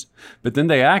positions, but then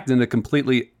they act in a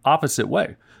completely opposite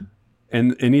way.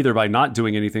 And either by not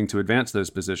doing anything to advance those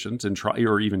positions and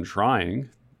trying,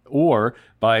 or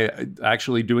by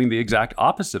actually doing the exact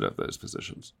opposite of those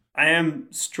positions. I am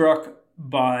struck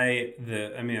by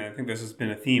I think this has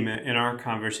been a theme in our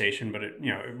conversation, but it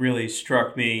really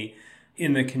struck me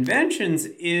in the conventions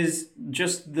is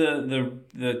just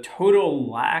the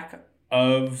total lack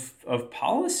of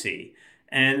policy.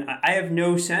 And I have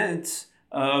no sense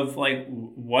of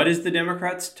what is the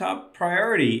Democrats' top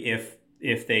priority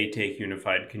if they take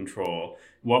unified control.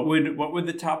 What would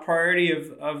the top priority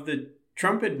of the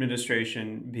Trump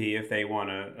administration be if they want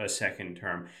a second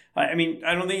term? I mean,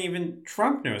 I don't think even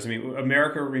Trump knows. I mean,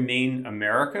 America remain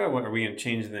America? What, are we going to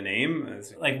change the name?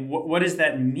 What does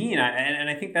that mean? And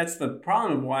I think that's the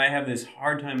problem of why I have this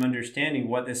hard time understanding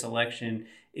what this election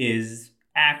is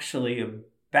actually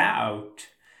about.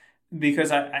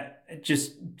 Because it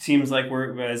just seems like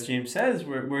we're, as James says,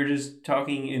 we're just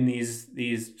talking in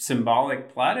these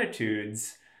symbolic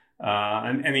platitudes.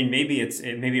 I mean, maybe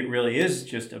it really is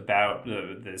just about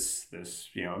this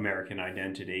American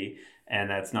identity, and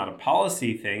that's not a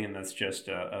policy thing, and that's just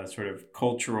a sort of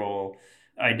cultural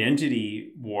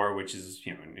identity war, which is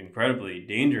incredibly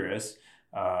dangerous,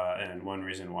 and one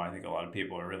reason why I think a lot of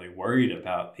people are really worried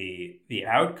about the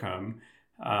outcome.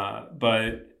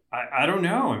 But I don't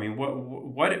know. I mean,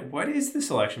 what is this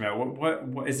election about?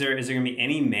 What is there going to be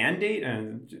any mandate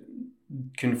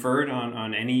conferred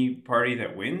on any party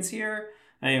that wins here?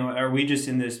 I mean, are we just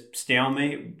in this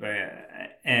stalemate?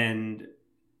 And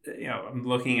I'm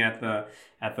looking at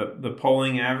the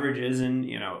polling averages, and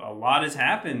a lot has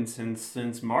happened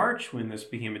since March when this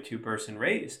became a two-person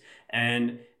race,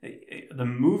 and the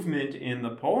movement in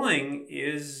the polling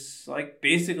is like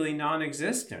basically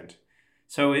non-existent.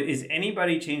 So is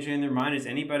anybody changing their mind? Is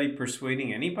anybody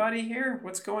persuading anybody here?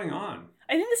 What's going on?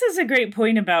 I think this is a great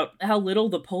point about how little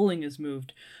the polling has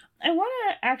moved. I want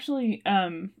to actually, I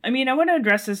want to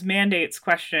address this mandates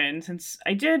question, since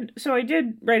I did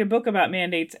write a book about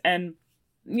mandates, and,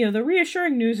 the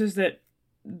reassuring news is that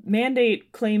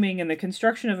mandate claiming and the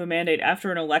construction of a mandate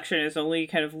after an election is only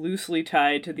kind of loosely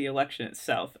tied to the election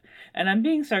itself. And I'm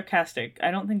being sarcastic.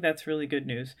 I don't think that's really good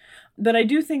news. But I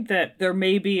do think that there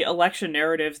may be election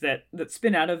narratives that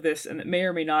spin out of this and that may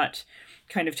or may not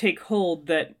kind of take hold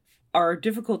that are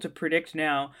difficult to predict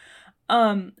now.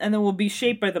 And then will be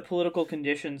shaped by the political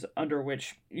conditions under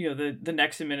which, the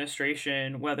next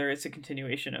administration, whether it's a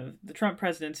continuation of the Trump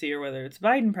presidency or whether it's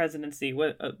Biden presidency,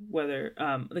 whether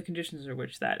the conditions under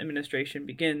which that administration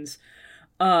begins.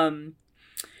 The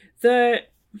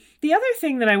other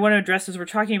thing that I want to address as we're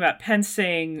talking about Pence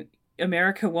saying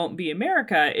America won't be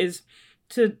America is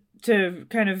to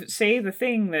kind of say the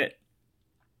thing that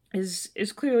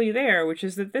is clearly there, which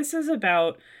is that this is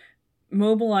about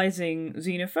mobilizing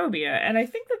xenophobia. And I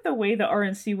think that the way the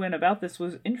RNC went about this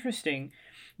was interesting,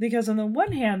 because on the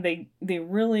one hand, they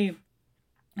really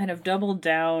kind of doubled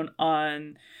down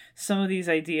on some of these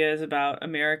ideas about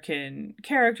American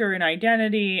character and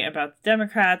identity, about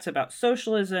Democrats, about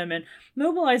socialism, and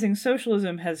mobilizing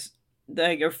socialism has,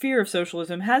 or fear of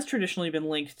socialism has traditionally been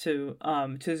linked to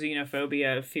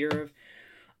xenophobia, fear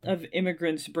of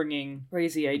immigrants bringing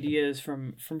crazy ideas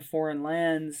from foreign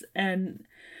lands. And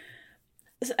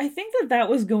I think that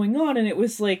was going on, and it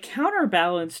was like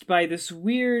counterbalanced by this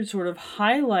weird sort of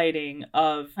highlighting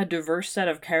of a diverse set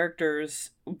of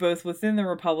characters, both within the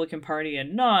Republican Party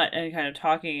and not, and kind of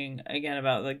talking again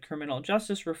about like criminal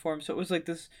justice reform. So it was like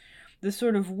this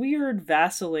sort of weird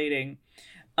vacillating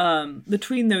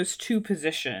between those two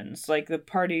positions. Like the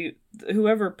party,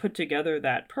 whoever put together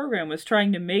that program was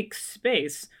trying to make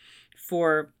space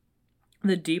for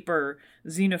the deeper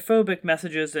xenophobic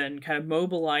messages and kind of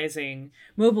mobilizing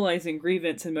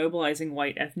grievance and mobilizing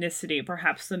white ethnicity.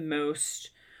 Perhaps the most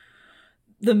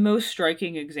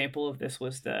striking example of this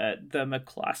was the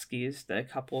McCloskeys, the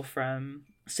couple from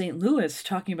St. Louis,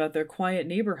 talking about their quiet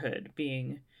neighborhood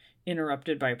being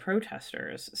interrupted by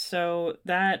protesters. So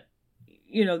that,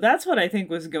 that's what I think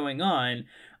was going on.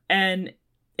 And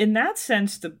in that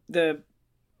sense, the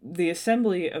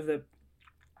assembly of the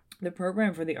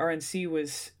program for the RNC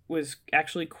was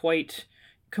actually quite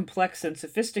complex and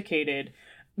sophisticated,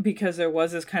 because there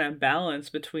was this kind of balance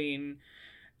between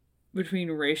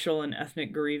racial and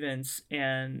ethnic grievance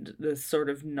and this sort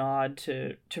of nod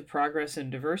to progress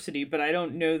and diversity. But I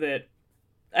don't know that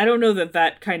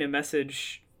that kind of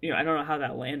message, I don't know how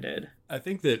that landed. I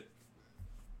think that,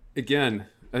 again,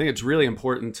 it's really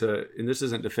important to, and this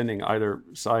isn't defending either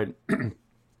side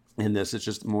in this, it's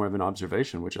just more of an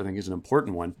observation, which I think is an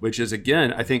important one, which is,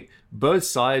 again, I think both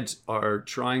sides are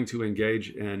trying to engage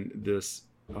in this,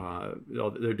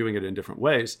 they're doing it in different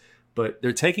ways, but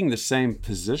they're taking the same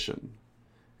position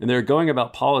and they're going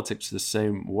about politics the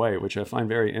same way, which I find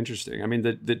very interesting. I mean,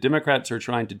 the Democrats are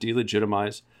trying to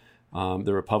delegitimize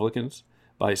the Republicans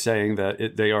by saying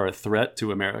that they are a threat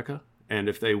to America. And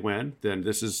if they win, then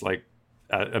this is like,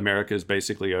 America is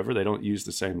basically over. They don't use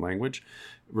the same language.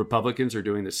 Republicans are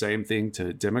doing the same thing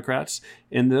to Democrats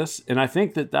in this. And I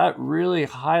think that really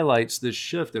highlights this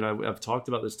shift. And I've talked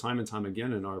about this time and time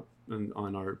again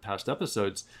on our past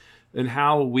episodes, and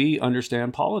how we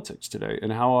understand politics today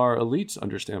and how our elites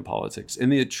understand politics.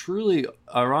 And the truly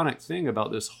ironic thing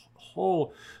about this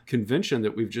whole convention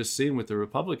that we've just seen with the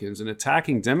Republicans and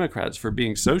attacking Democrats for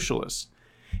being socialists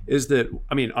is that,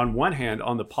 I mean, on one hand,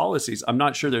 on the policies, I'm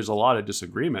not sure there's a lot of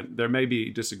disagreement. There may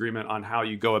be disagreement on how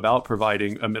you go about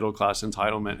providing a middle-class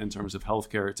entitlement in terms of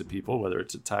healthcare to people, whether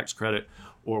it's a tax credit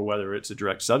or whether it's a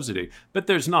direct subsidy. But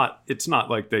it's not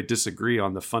like they disagree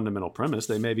on the fundamental premise.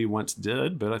 They maybe once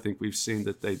did, but I think we've seen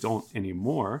that they don't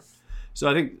anymore. So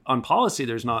I think on policy,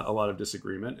 there's not a lot of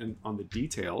disagreement, and on the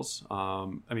details,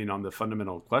 on the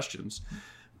fundamental questions.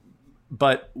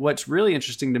 But what's really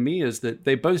interesting to me is that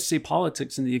they both see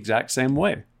politics in the exact same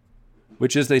way.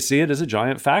 which is they see it as a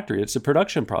giant factory. It's a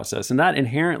production process. And that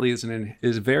inherently is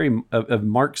a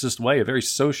Marxist way, a very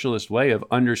socialist way of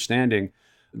understanding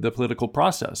the political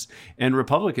process. And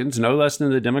Republicans, no less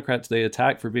than the Democrats they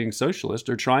attack for being socialist,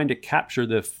 are trying to capture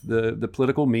the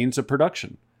political means of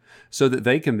production so that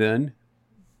they can then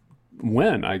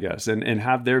win, I guess, and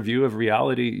have their view of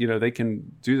reality. They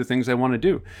can do the things they want to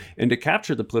do. And to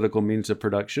capture the political means of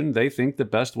production, they think the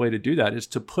best way to do that is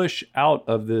to push out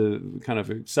of the kind of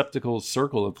receptacle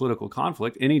circle of political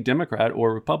conflict any Democrat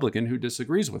or Republican who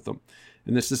disagrees with them.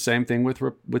 And it's the same thing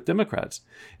with Democrats.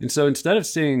 And so instead of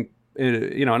seeing,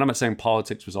 and I'm not saying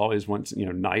politics was always once,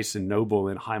 nice and noble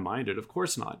and high-minded, of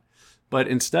course not. But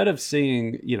instead of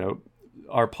seeing,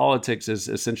 our politics is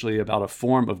essentially about a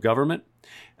form of government,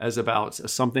 as about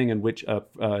something in which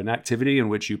an activity in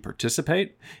which you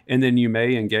participate, and then you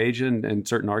may engage in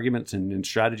certain arguments and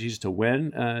strategies to win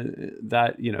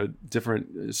that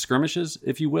different skirmishes,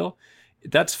 if you will.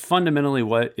 That's fundamentally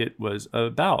what it was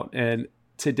about. And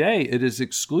today it is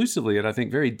exclusively, and I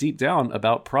think very deep down,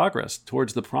 about progress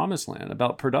towards the promised land,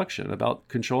 about production, about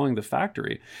controlling the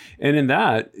factory. And in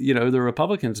that, the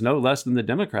Republicans, no less than the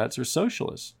Democrats, are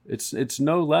socialists. It's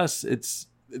no less.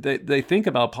 They think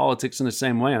about politics in the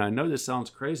same way. And I know this sounds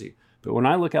crazy, but when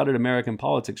I look out at American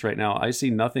politics right now, I see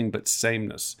nothing but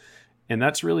sameness. And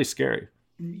that's really scary.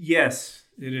 Yes,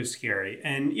 it is scary.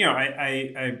 And,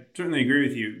 I certainly agree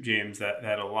with you, James,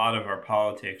 that a lot of our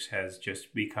politics has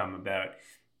just become about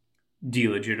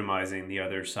delegitimizing the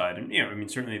other side. And,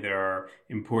 certainly there are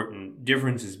important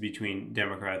differences between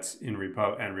Democrats and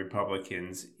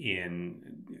Republicans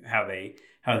in how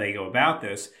they go about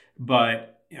this.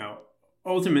 But,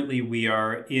 ultimately, we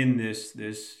are in this,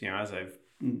 as I've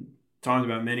talked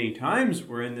about many times,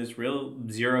 we're in this real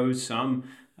zero-sum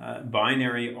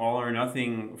binary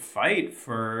all-or-nothing fight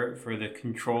for the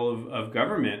control of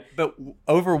government. But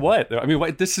over what?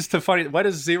 This is the funny. What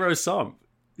is zero-sum?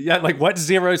 Yeah, what's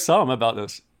zero-sum about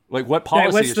this? What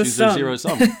policy issues are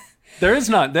zero-sum? There is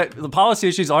none. The policy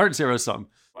issues aren't zero-sum.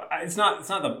 It's not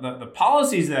the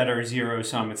policies that are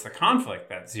zero-sum. It's the conflict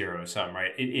that's zero-sum,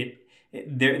 right?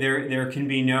 There can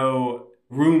be no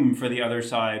room for the other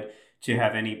side to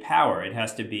have any power. It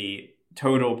has to be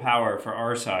total power for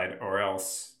our side, or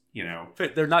else,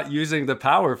 But they're not using the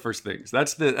power for things.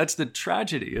 That's the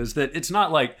tragedy. Is that it's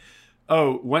not like,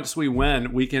 once we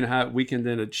win, we can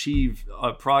then achieve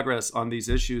progress on these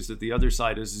issues that the other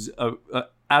side is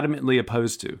adamantly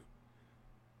opposed to.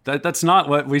 That's not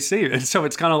what we see. And so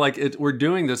it's kind of like we're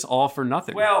doing this all for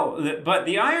nothing. Well, but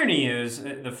the irony is,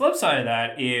 the flip side of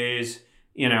that is,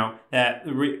 that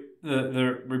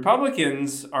the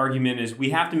Republicans' argument is we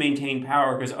have to maintain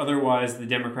power because otherwise the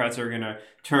Democrats are going to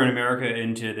turn America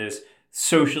into this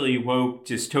socially woke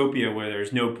dystopia where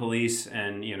there's no police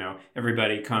and,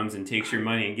 everybody comes and takes your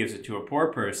money and gives it to a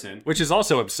poor person. Which is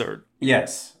also absurd.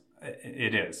 Yes,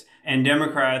 it is. And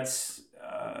Democrats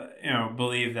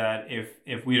believe that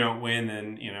if we don't win,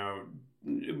 then,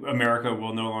 America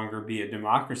will no longer be a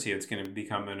democracy. It's going to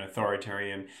become an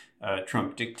authoritarian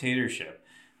Trump dictatorship.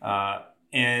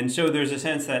 And so there's a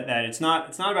sense that it's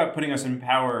not about putting us in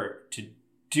power to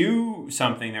do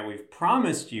something that we've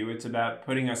promised you. It's about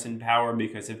putting us in power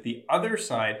because if the other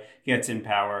side gets in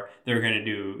power, they're going to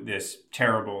do this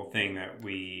terrible thing that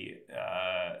we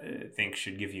think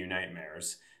should give you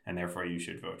nightmares, and therefore you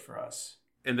should vote for us.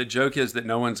 And the joke is that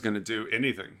no one's going to do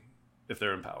anything if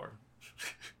they're in power.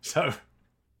 So,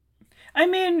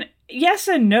 yes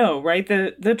and no, right?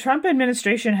 The Trump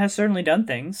administration has certainly done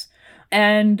things,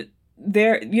 and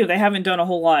they haven't done a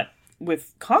whole lot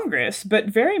with Congress, but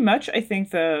very much I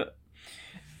think the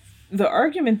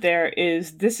argument there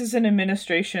is this is an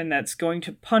administration that's going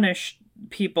to punish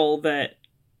people that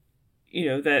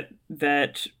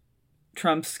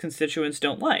Trump's constituents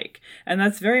don't like. And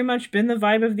that's very much been the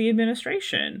vibe of the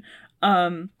administration.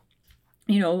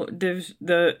 There's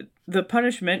the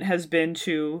punishment has been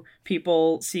to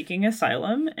people seeking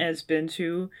asylum, has been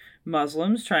to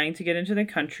Muslims trying to get into the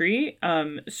country.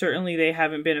 Certainly they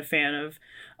haven't been a fan of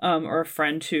or a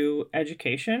friend to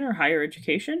education or higher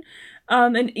education.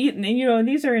 And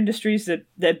these are industries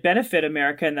that benefit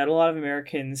America and that a lot of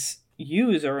Americans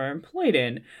use or are employed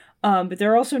in. But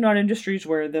they're also not industries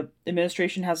where the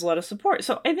administration has a lot of support.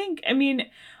 So I think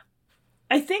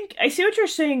I see what you're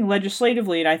saying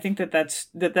legislatively, and I think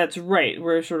that's right.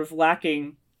 We're sort of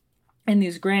lacking in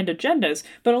these grand agendas,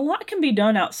 but a lot can be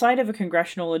done outside of a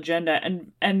congressional agenda,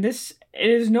 and this it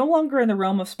is no longer in the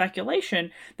realm of speculation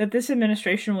that this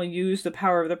administration will use the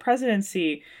power of the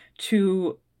presidency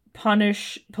to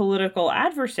punish political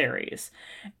adversaries.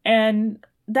 And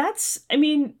that's,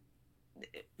 the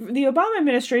Obama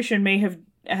administration may have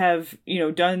have,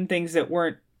 done things that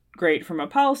weren't great from a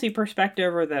policy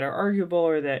perspective or that are arguable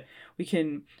or that we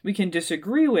can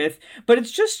disagree with, but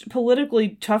it's just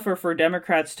politically tougher for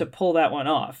Democrats to pull that one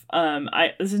off.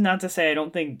 This is not to say I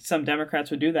don't think some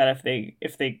Democrats would do that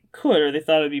if they could or they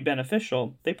thought it would be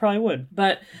beneficial. They probably would.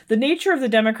 But the nature of the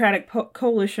Democratic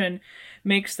coalition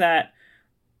makes that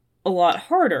a lot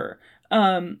harder.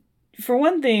 For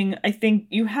one thing, I think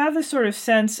you have a sort of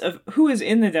sense of who is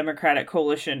in the Democratic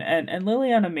coalition, and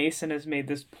Liliana Mason has made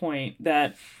this point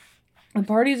that the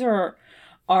parties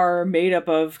are made up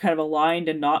of kind of aligned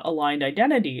and not aligned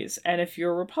identities. And if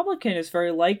you're a Republican, it's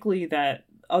very likely that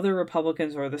other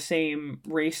Republicans are the same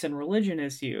race and religion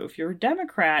as you. If you're a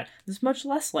Democrat, it's much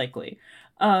less likely.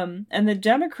 And the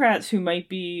Democrats who might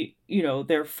be,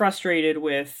 they're frustrated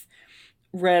with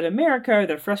Red America,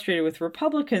 they're frustrated with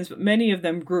Republicans, but many of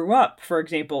them grew up, for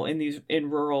example, in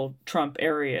rural Trump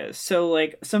areas. So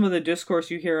like some of the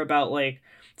discourse you hear about like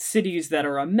cities that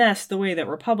are a mess, the way that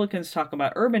Republicans talk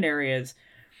about urban areas,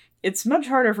 it's much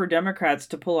harder for Democrats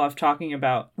to pull off talking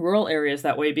about rural areas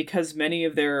that way because many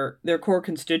of their core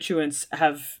constituents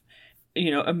have,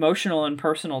 emotional and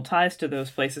personal ties to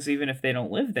those places, even if they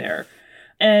don't live there.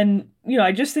 And,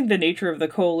 I just think the nature of the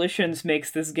coalitions makes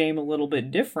this game a little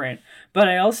bit different. But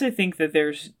I also think that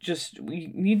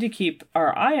we need to keep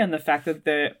our eye on the fact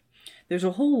that there's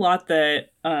a whole lot that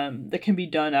can be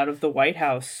done out of the White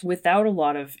House without a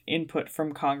lot of input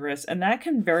from Congress. And that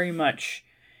can very much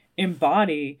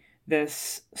embody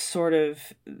this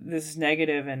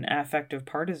negative and affective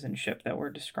partisanship that we're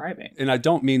describing. And I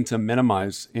don't mean to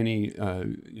minimize any, of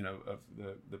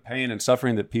the pain and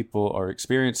suffering that people are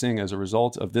experiencing as a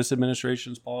result of this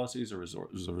administration's policies or as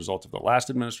a result of the last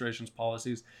administration's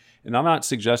policies. And I'm not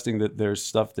suggesting that there's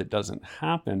stuff that doesn't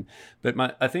happen,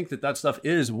 but I think that stuff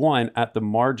is, one, at the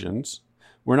margins.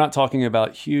 We're not talking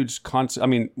about huge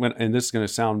and this is going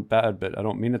to sound bad, but I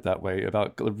don't mean it that way,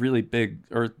 about really big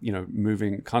or,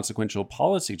 moving consequential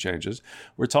policy changes.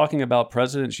 We're talking about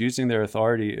presidents using their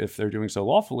authority, if they're doing so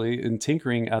lawfully, and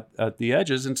tinkering at the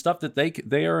edges and stuff that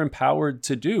they are empowered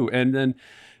to do. And then,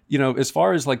 as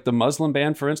far as like the Muslim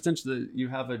ban, for instance, you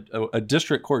have a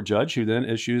district court judge who then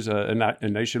issues a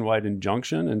nationwide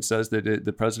injunction and says that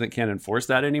the president can't enforce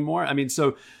that anymore. I mean,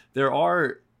 so there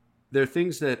are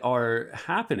things that are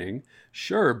happening,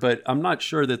 sure, but I'm not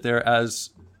sure that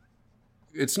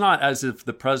it's not as if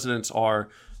the presidents are,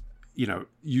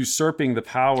 usurping the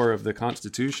power of the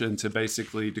Constitution to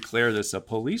basically declare this a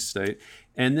police state.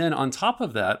 And then on top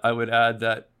of that, I would add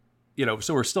that,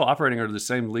 so we're still operating under the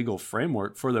same legal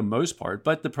framework for the most part,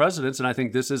 but the presidents, and I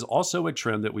think this is also a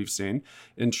trend that we've seen,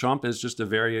 and Trump is just a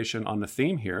variation on the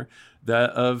theme here,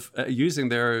 that of using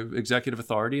their executive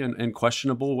authority in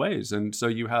questionable ways. And so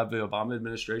you have the Obama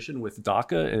administration with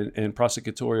DACA and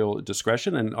prosecutorial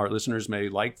discretion, and our listeners may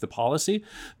like the policy,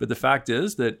 but the fact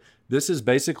is that this is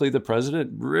basically the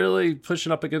president really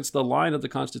pushing up against the line of the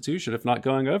Constitution, if not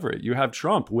going over it. You have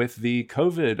Trump with the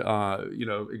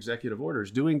COVID, executive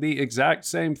orders doing the exact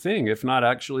same thing, if not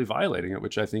actually violating it,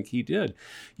 which I think he did.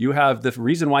 You have the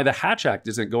reason why the Hatch Act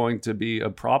isn't going to be a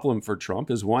problem for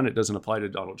Trump is, one, it doesn't apply to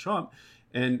Donald Trump.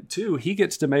 And two, he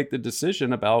gets to make the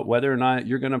decision about whether or not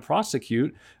you're going to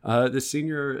prosecute the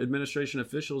senior administration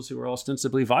officials who are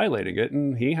ostensibly violating it.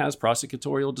 And he has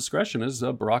prosecutorial discretion, as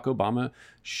Barack Obama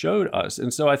showed us.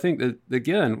 And so I think that,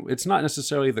 again, it's not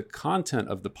necessarily the content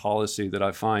of the policy that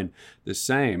I find the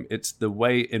same. It's the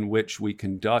way in which we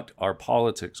conduct our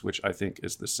politics, which I think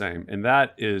is the same. And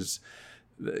that is,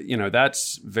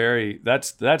 that's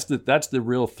the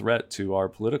real threat to our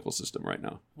political system right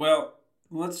now. Well,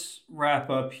 let's wrap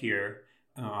up here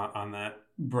on that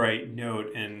bright note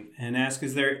and ask,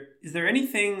 is there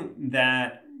anything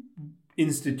that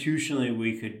institutionally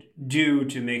we could do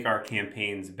to make our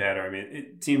campaigns better? I mean,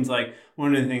 it seems like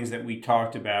one of the things that we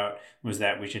talked about was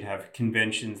that we should have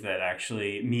conventions that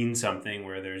actually mean something,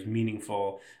 where there's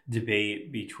meaningful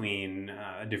debate between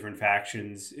different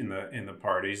factions in the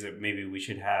parties, that maybe we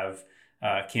should have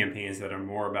campaigns that are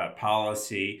more about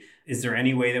policy. Is there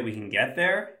any way that we can get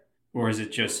there? Or is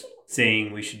it just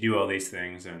saying we should do all these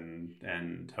things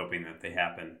and hoping that they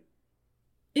happen?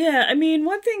 Yeah, I mean,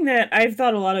 one thing that I've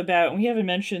thought a lot about, and we haven't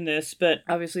mentioned this, but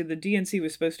obviously the DNC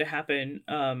was supposed to happen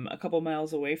a couple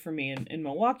miles away from me in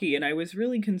Milwaukee, and I was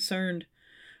really concerned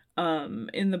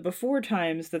in the before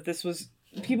times that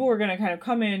people were going to kind of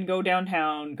come in, go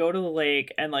downtown, go to the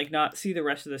lake, and like not see the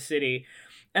rest of the city.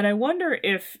 And I wonder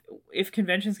if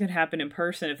conventions can happen in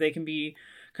person, if they can be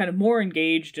kind of more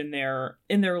engaged in their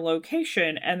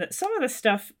location, and that some of the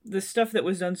stuff that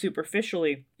was done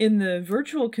superficially in the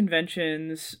virtual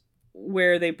conventions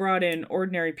where they brought in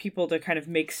ordinary people to kind of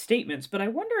make statements. But I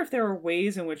wonder if there are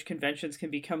ways in which conventions can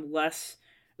become less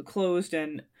closed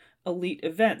and elite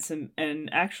events and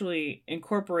actually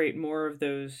incorporate more of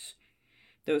those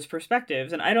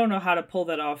perspectives. And I don't know how to pull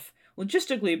that off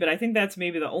logistically, but I think that's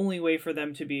maybe the only way for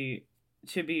them to be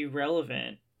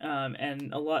relevant.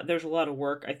 And there's a lot of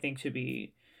work, I think, to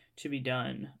be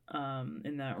done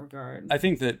in that regard. I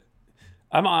think that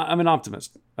I'm an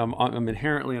optimist. I'm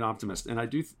inherently an optimist, and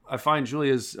I find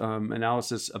Julia's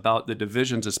analysis about the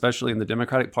divisions, especially in the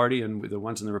Democratic Party and the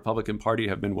ones in the Republican Party,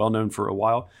 have been well known for a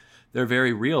while. They're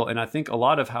very real, and I think a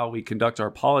lot of how we conduct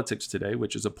our politics today,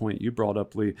 which is a point you brought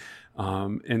up, Lee,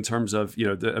 in terms of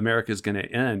the America is going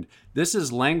to end. This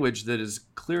is language that is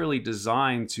clearly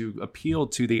designed to appeal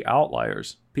to the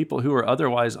outliers, people who are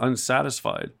otherwise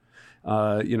unsatisfied.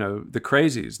 The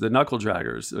crazies, the knuckle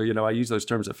draggers. I use those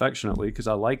terms affectionately because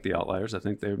I like the outliers. I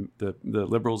think the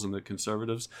liberals and the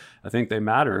conservatives, I think they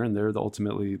matter, and they're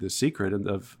ultimately the secret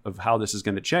of how this is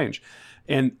going to change.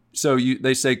 And so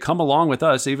they say, come along with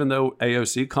us, even though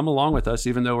AOC, come along with us,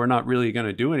 even though we're not really going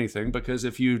to do anything, because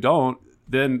if you don't,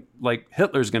 then like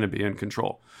Hitler's going to be in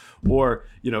control. Or,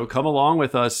 come along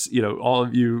with us, all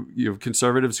of you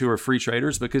conservatives who are free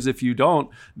traders, because if you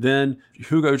don't, then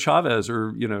Hugo Chavez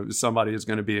or, somebody is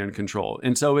going to be in control.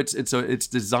 And so it's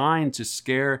designed to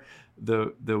scare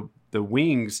the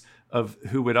wings of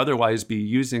who would otherwise be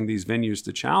using these venues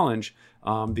to challenge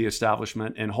the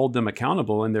establishment and hold them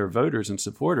accountable and their voters and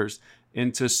supporters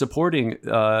into supporting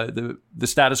the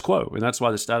status quo. And that's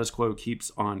why the status quo keeps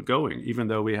on going, even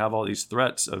though we have all these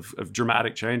threats of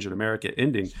dramatic change in America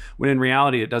ending, when in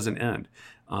reality it doesn't end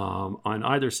on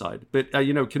either side. But,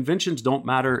 conventions don't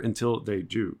matter until they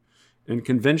do. And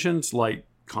conventions like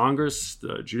Congress,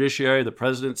 the judiciary, the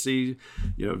presidency,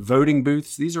 voting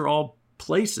booths, these are all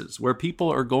places where people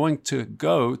are going to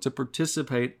go to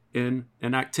participate in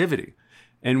an activity.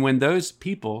 And when those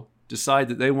people decide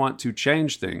that they want to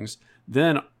change things,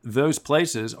 then those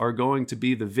places are going to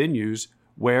be the venues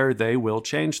where they will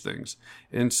change things.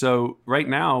 And so right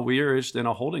now we are just in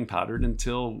a holding pattern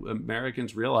until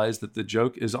Americans realize that the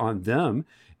joke is on them,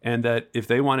 and that if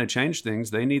they want to change things,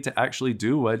 they need to actually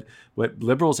do what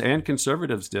liberals and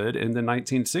conservatives did in the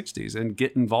 1960s and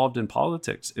get involved in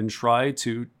politics and try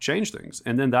to change things.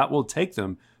 And then that will take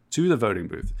them to the voting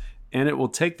booth, and it will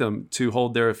take them to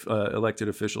hold their elected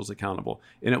officials accountable,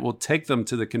 and it will take them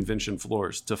to the convention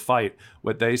floors to fight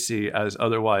what they see as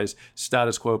otherwise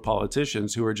status quo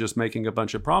politicians who are just making a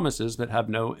bunch of promises that have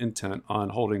no intent on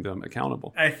holding them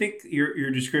accountable. I think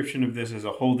your description of this as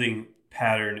a holding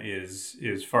pattern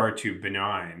is far too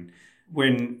benign.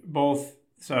 When both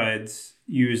sides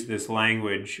use this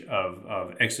language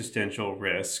of existential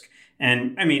risk,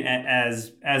 and I mean,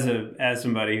 as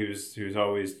somebody who's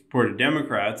always supported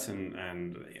Democrats and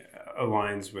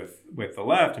aligns with the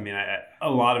left, I mean, a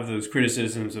lot of those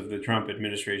criticisms of the Trump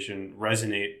administration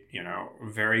resonate,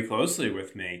 very closely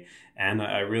with me, and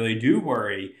I really do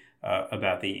worry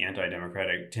about the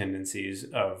anti-democratic tendencies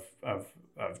of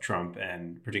Trump,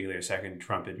 and particularly a second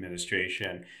Trump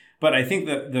administration. But I think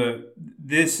that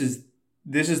this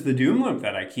is the doom loop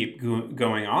that I keep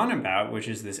going on about, which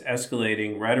is this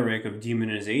escalating rhetoric of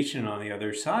demonization on the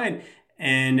other side.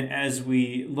 And as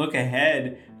we look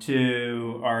ahead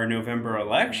to our November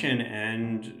election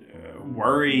and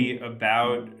worry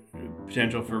about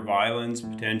potential for violence,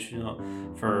 potential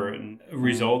for a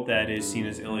result that is seen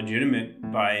as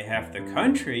illegitimate by half the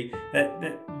country,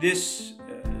 that this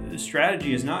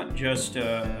strategy is not just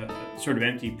sort of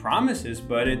empty promises,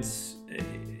 but it's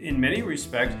in many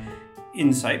respects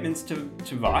incitements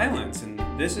to violence. And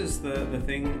this is the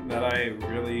thing that I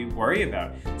really worry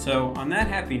about. So on that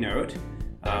happy note,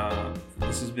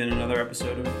 this has been another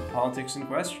episode of Politics in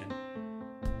Question.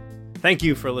 Thank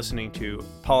you for listening to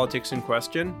Politics in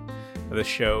Question. The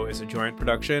show is a joint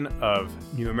production of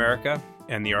New America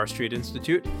and the R Street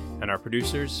Institute, and our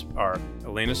producers are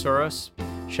Elena Soros,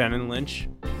 Shannon Lynch,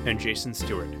 and Jason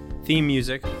Stewart. Theme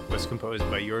music was composed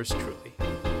by yours truly.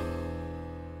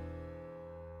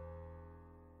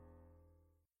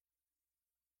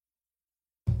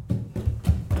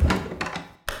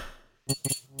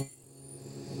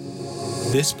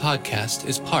 This podcast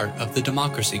is part of the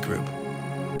Democracy Group,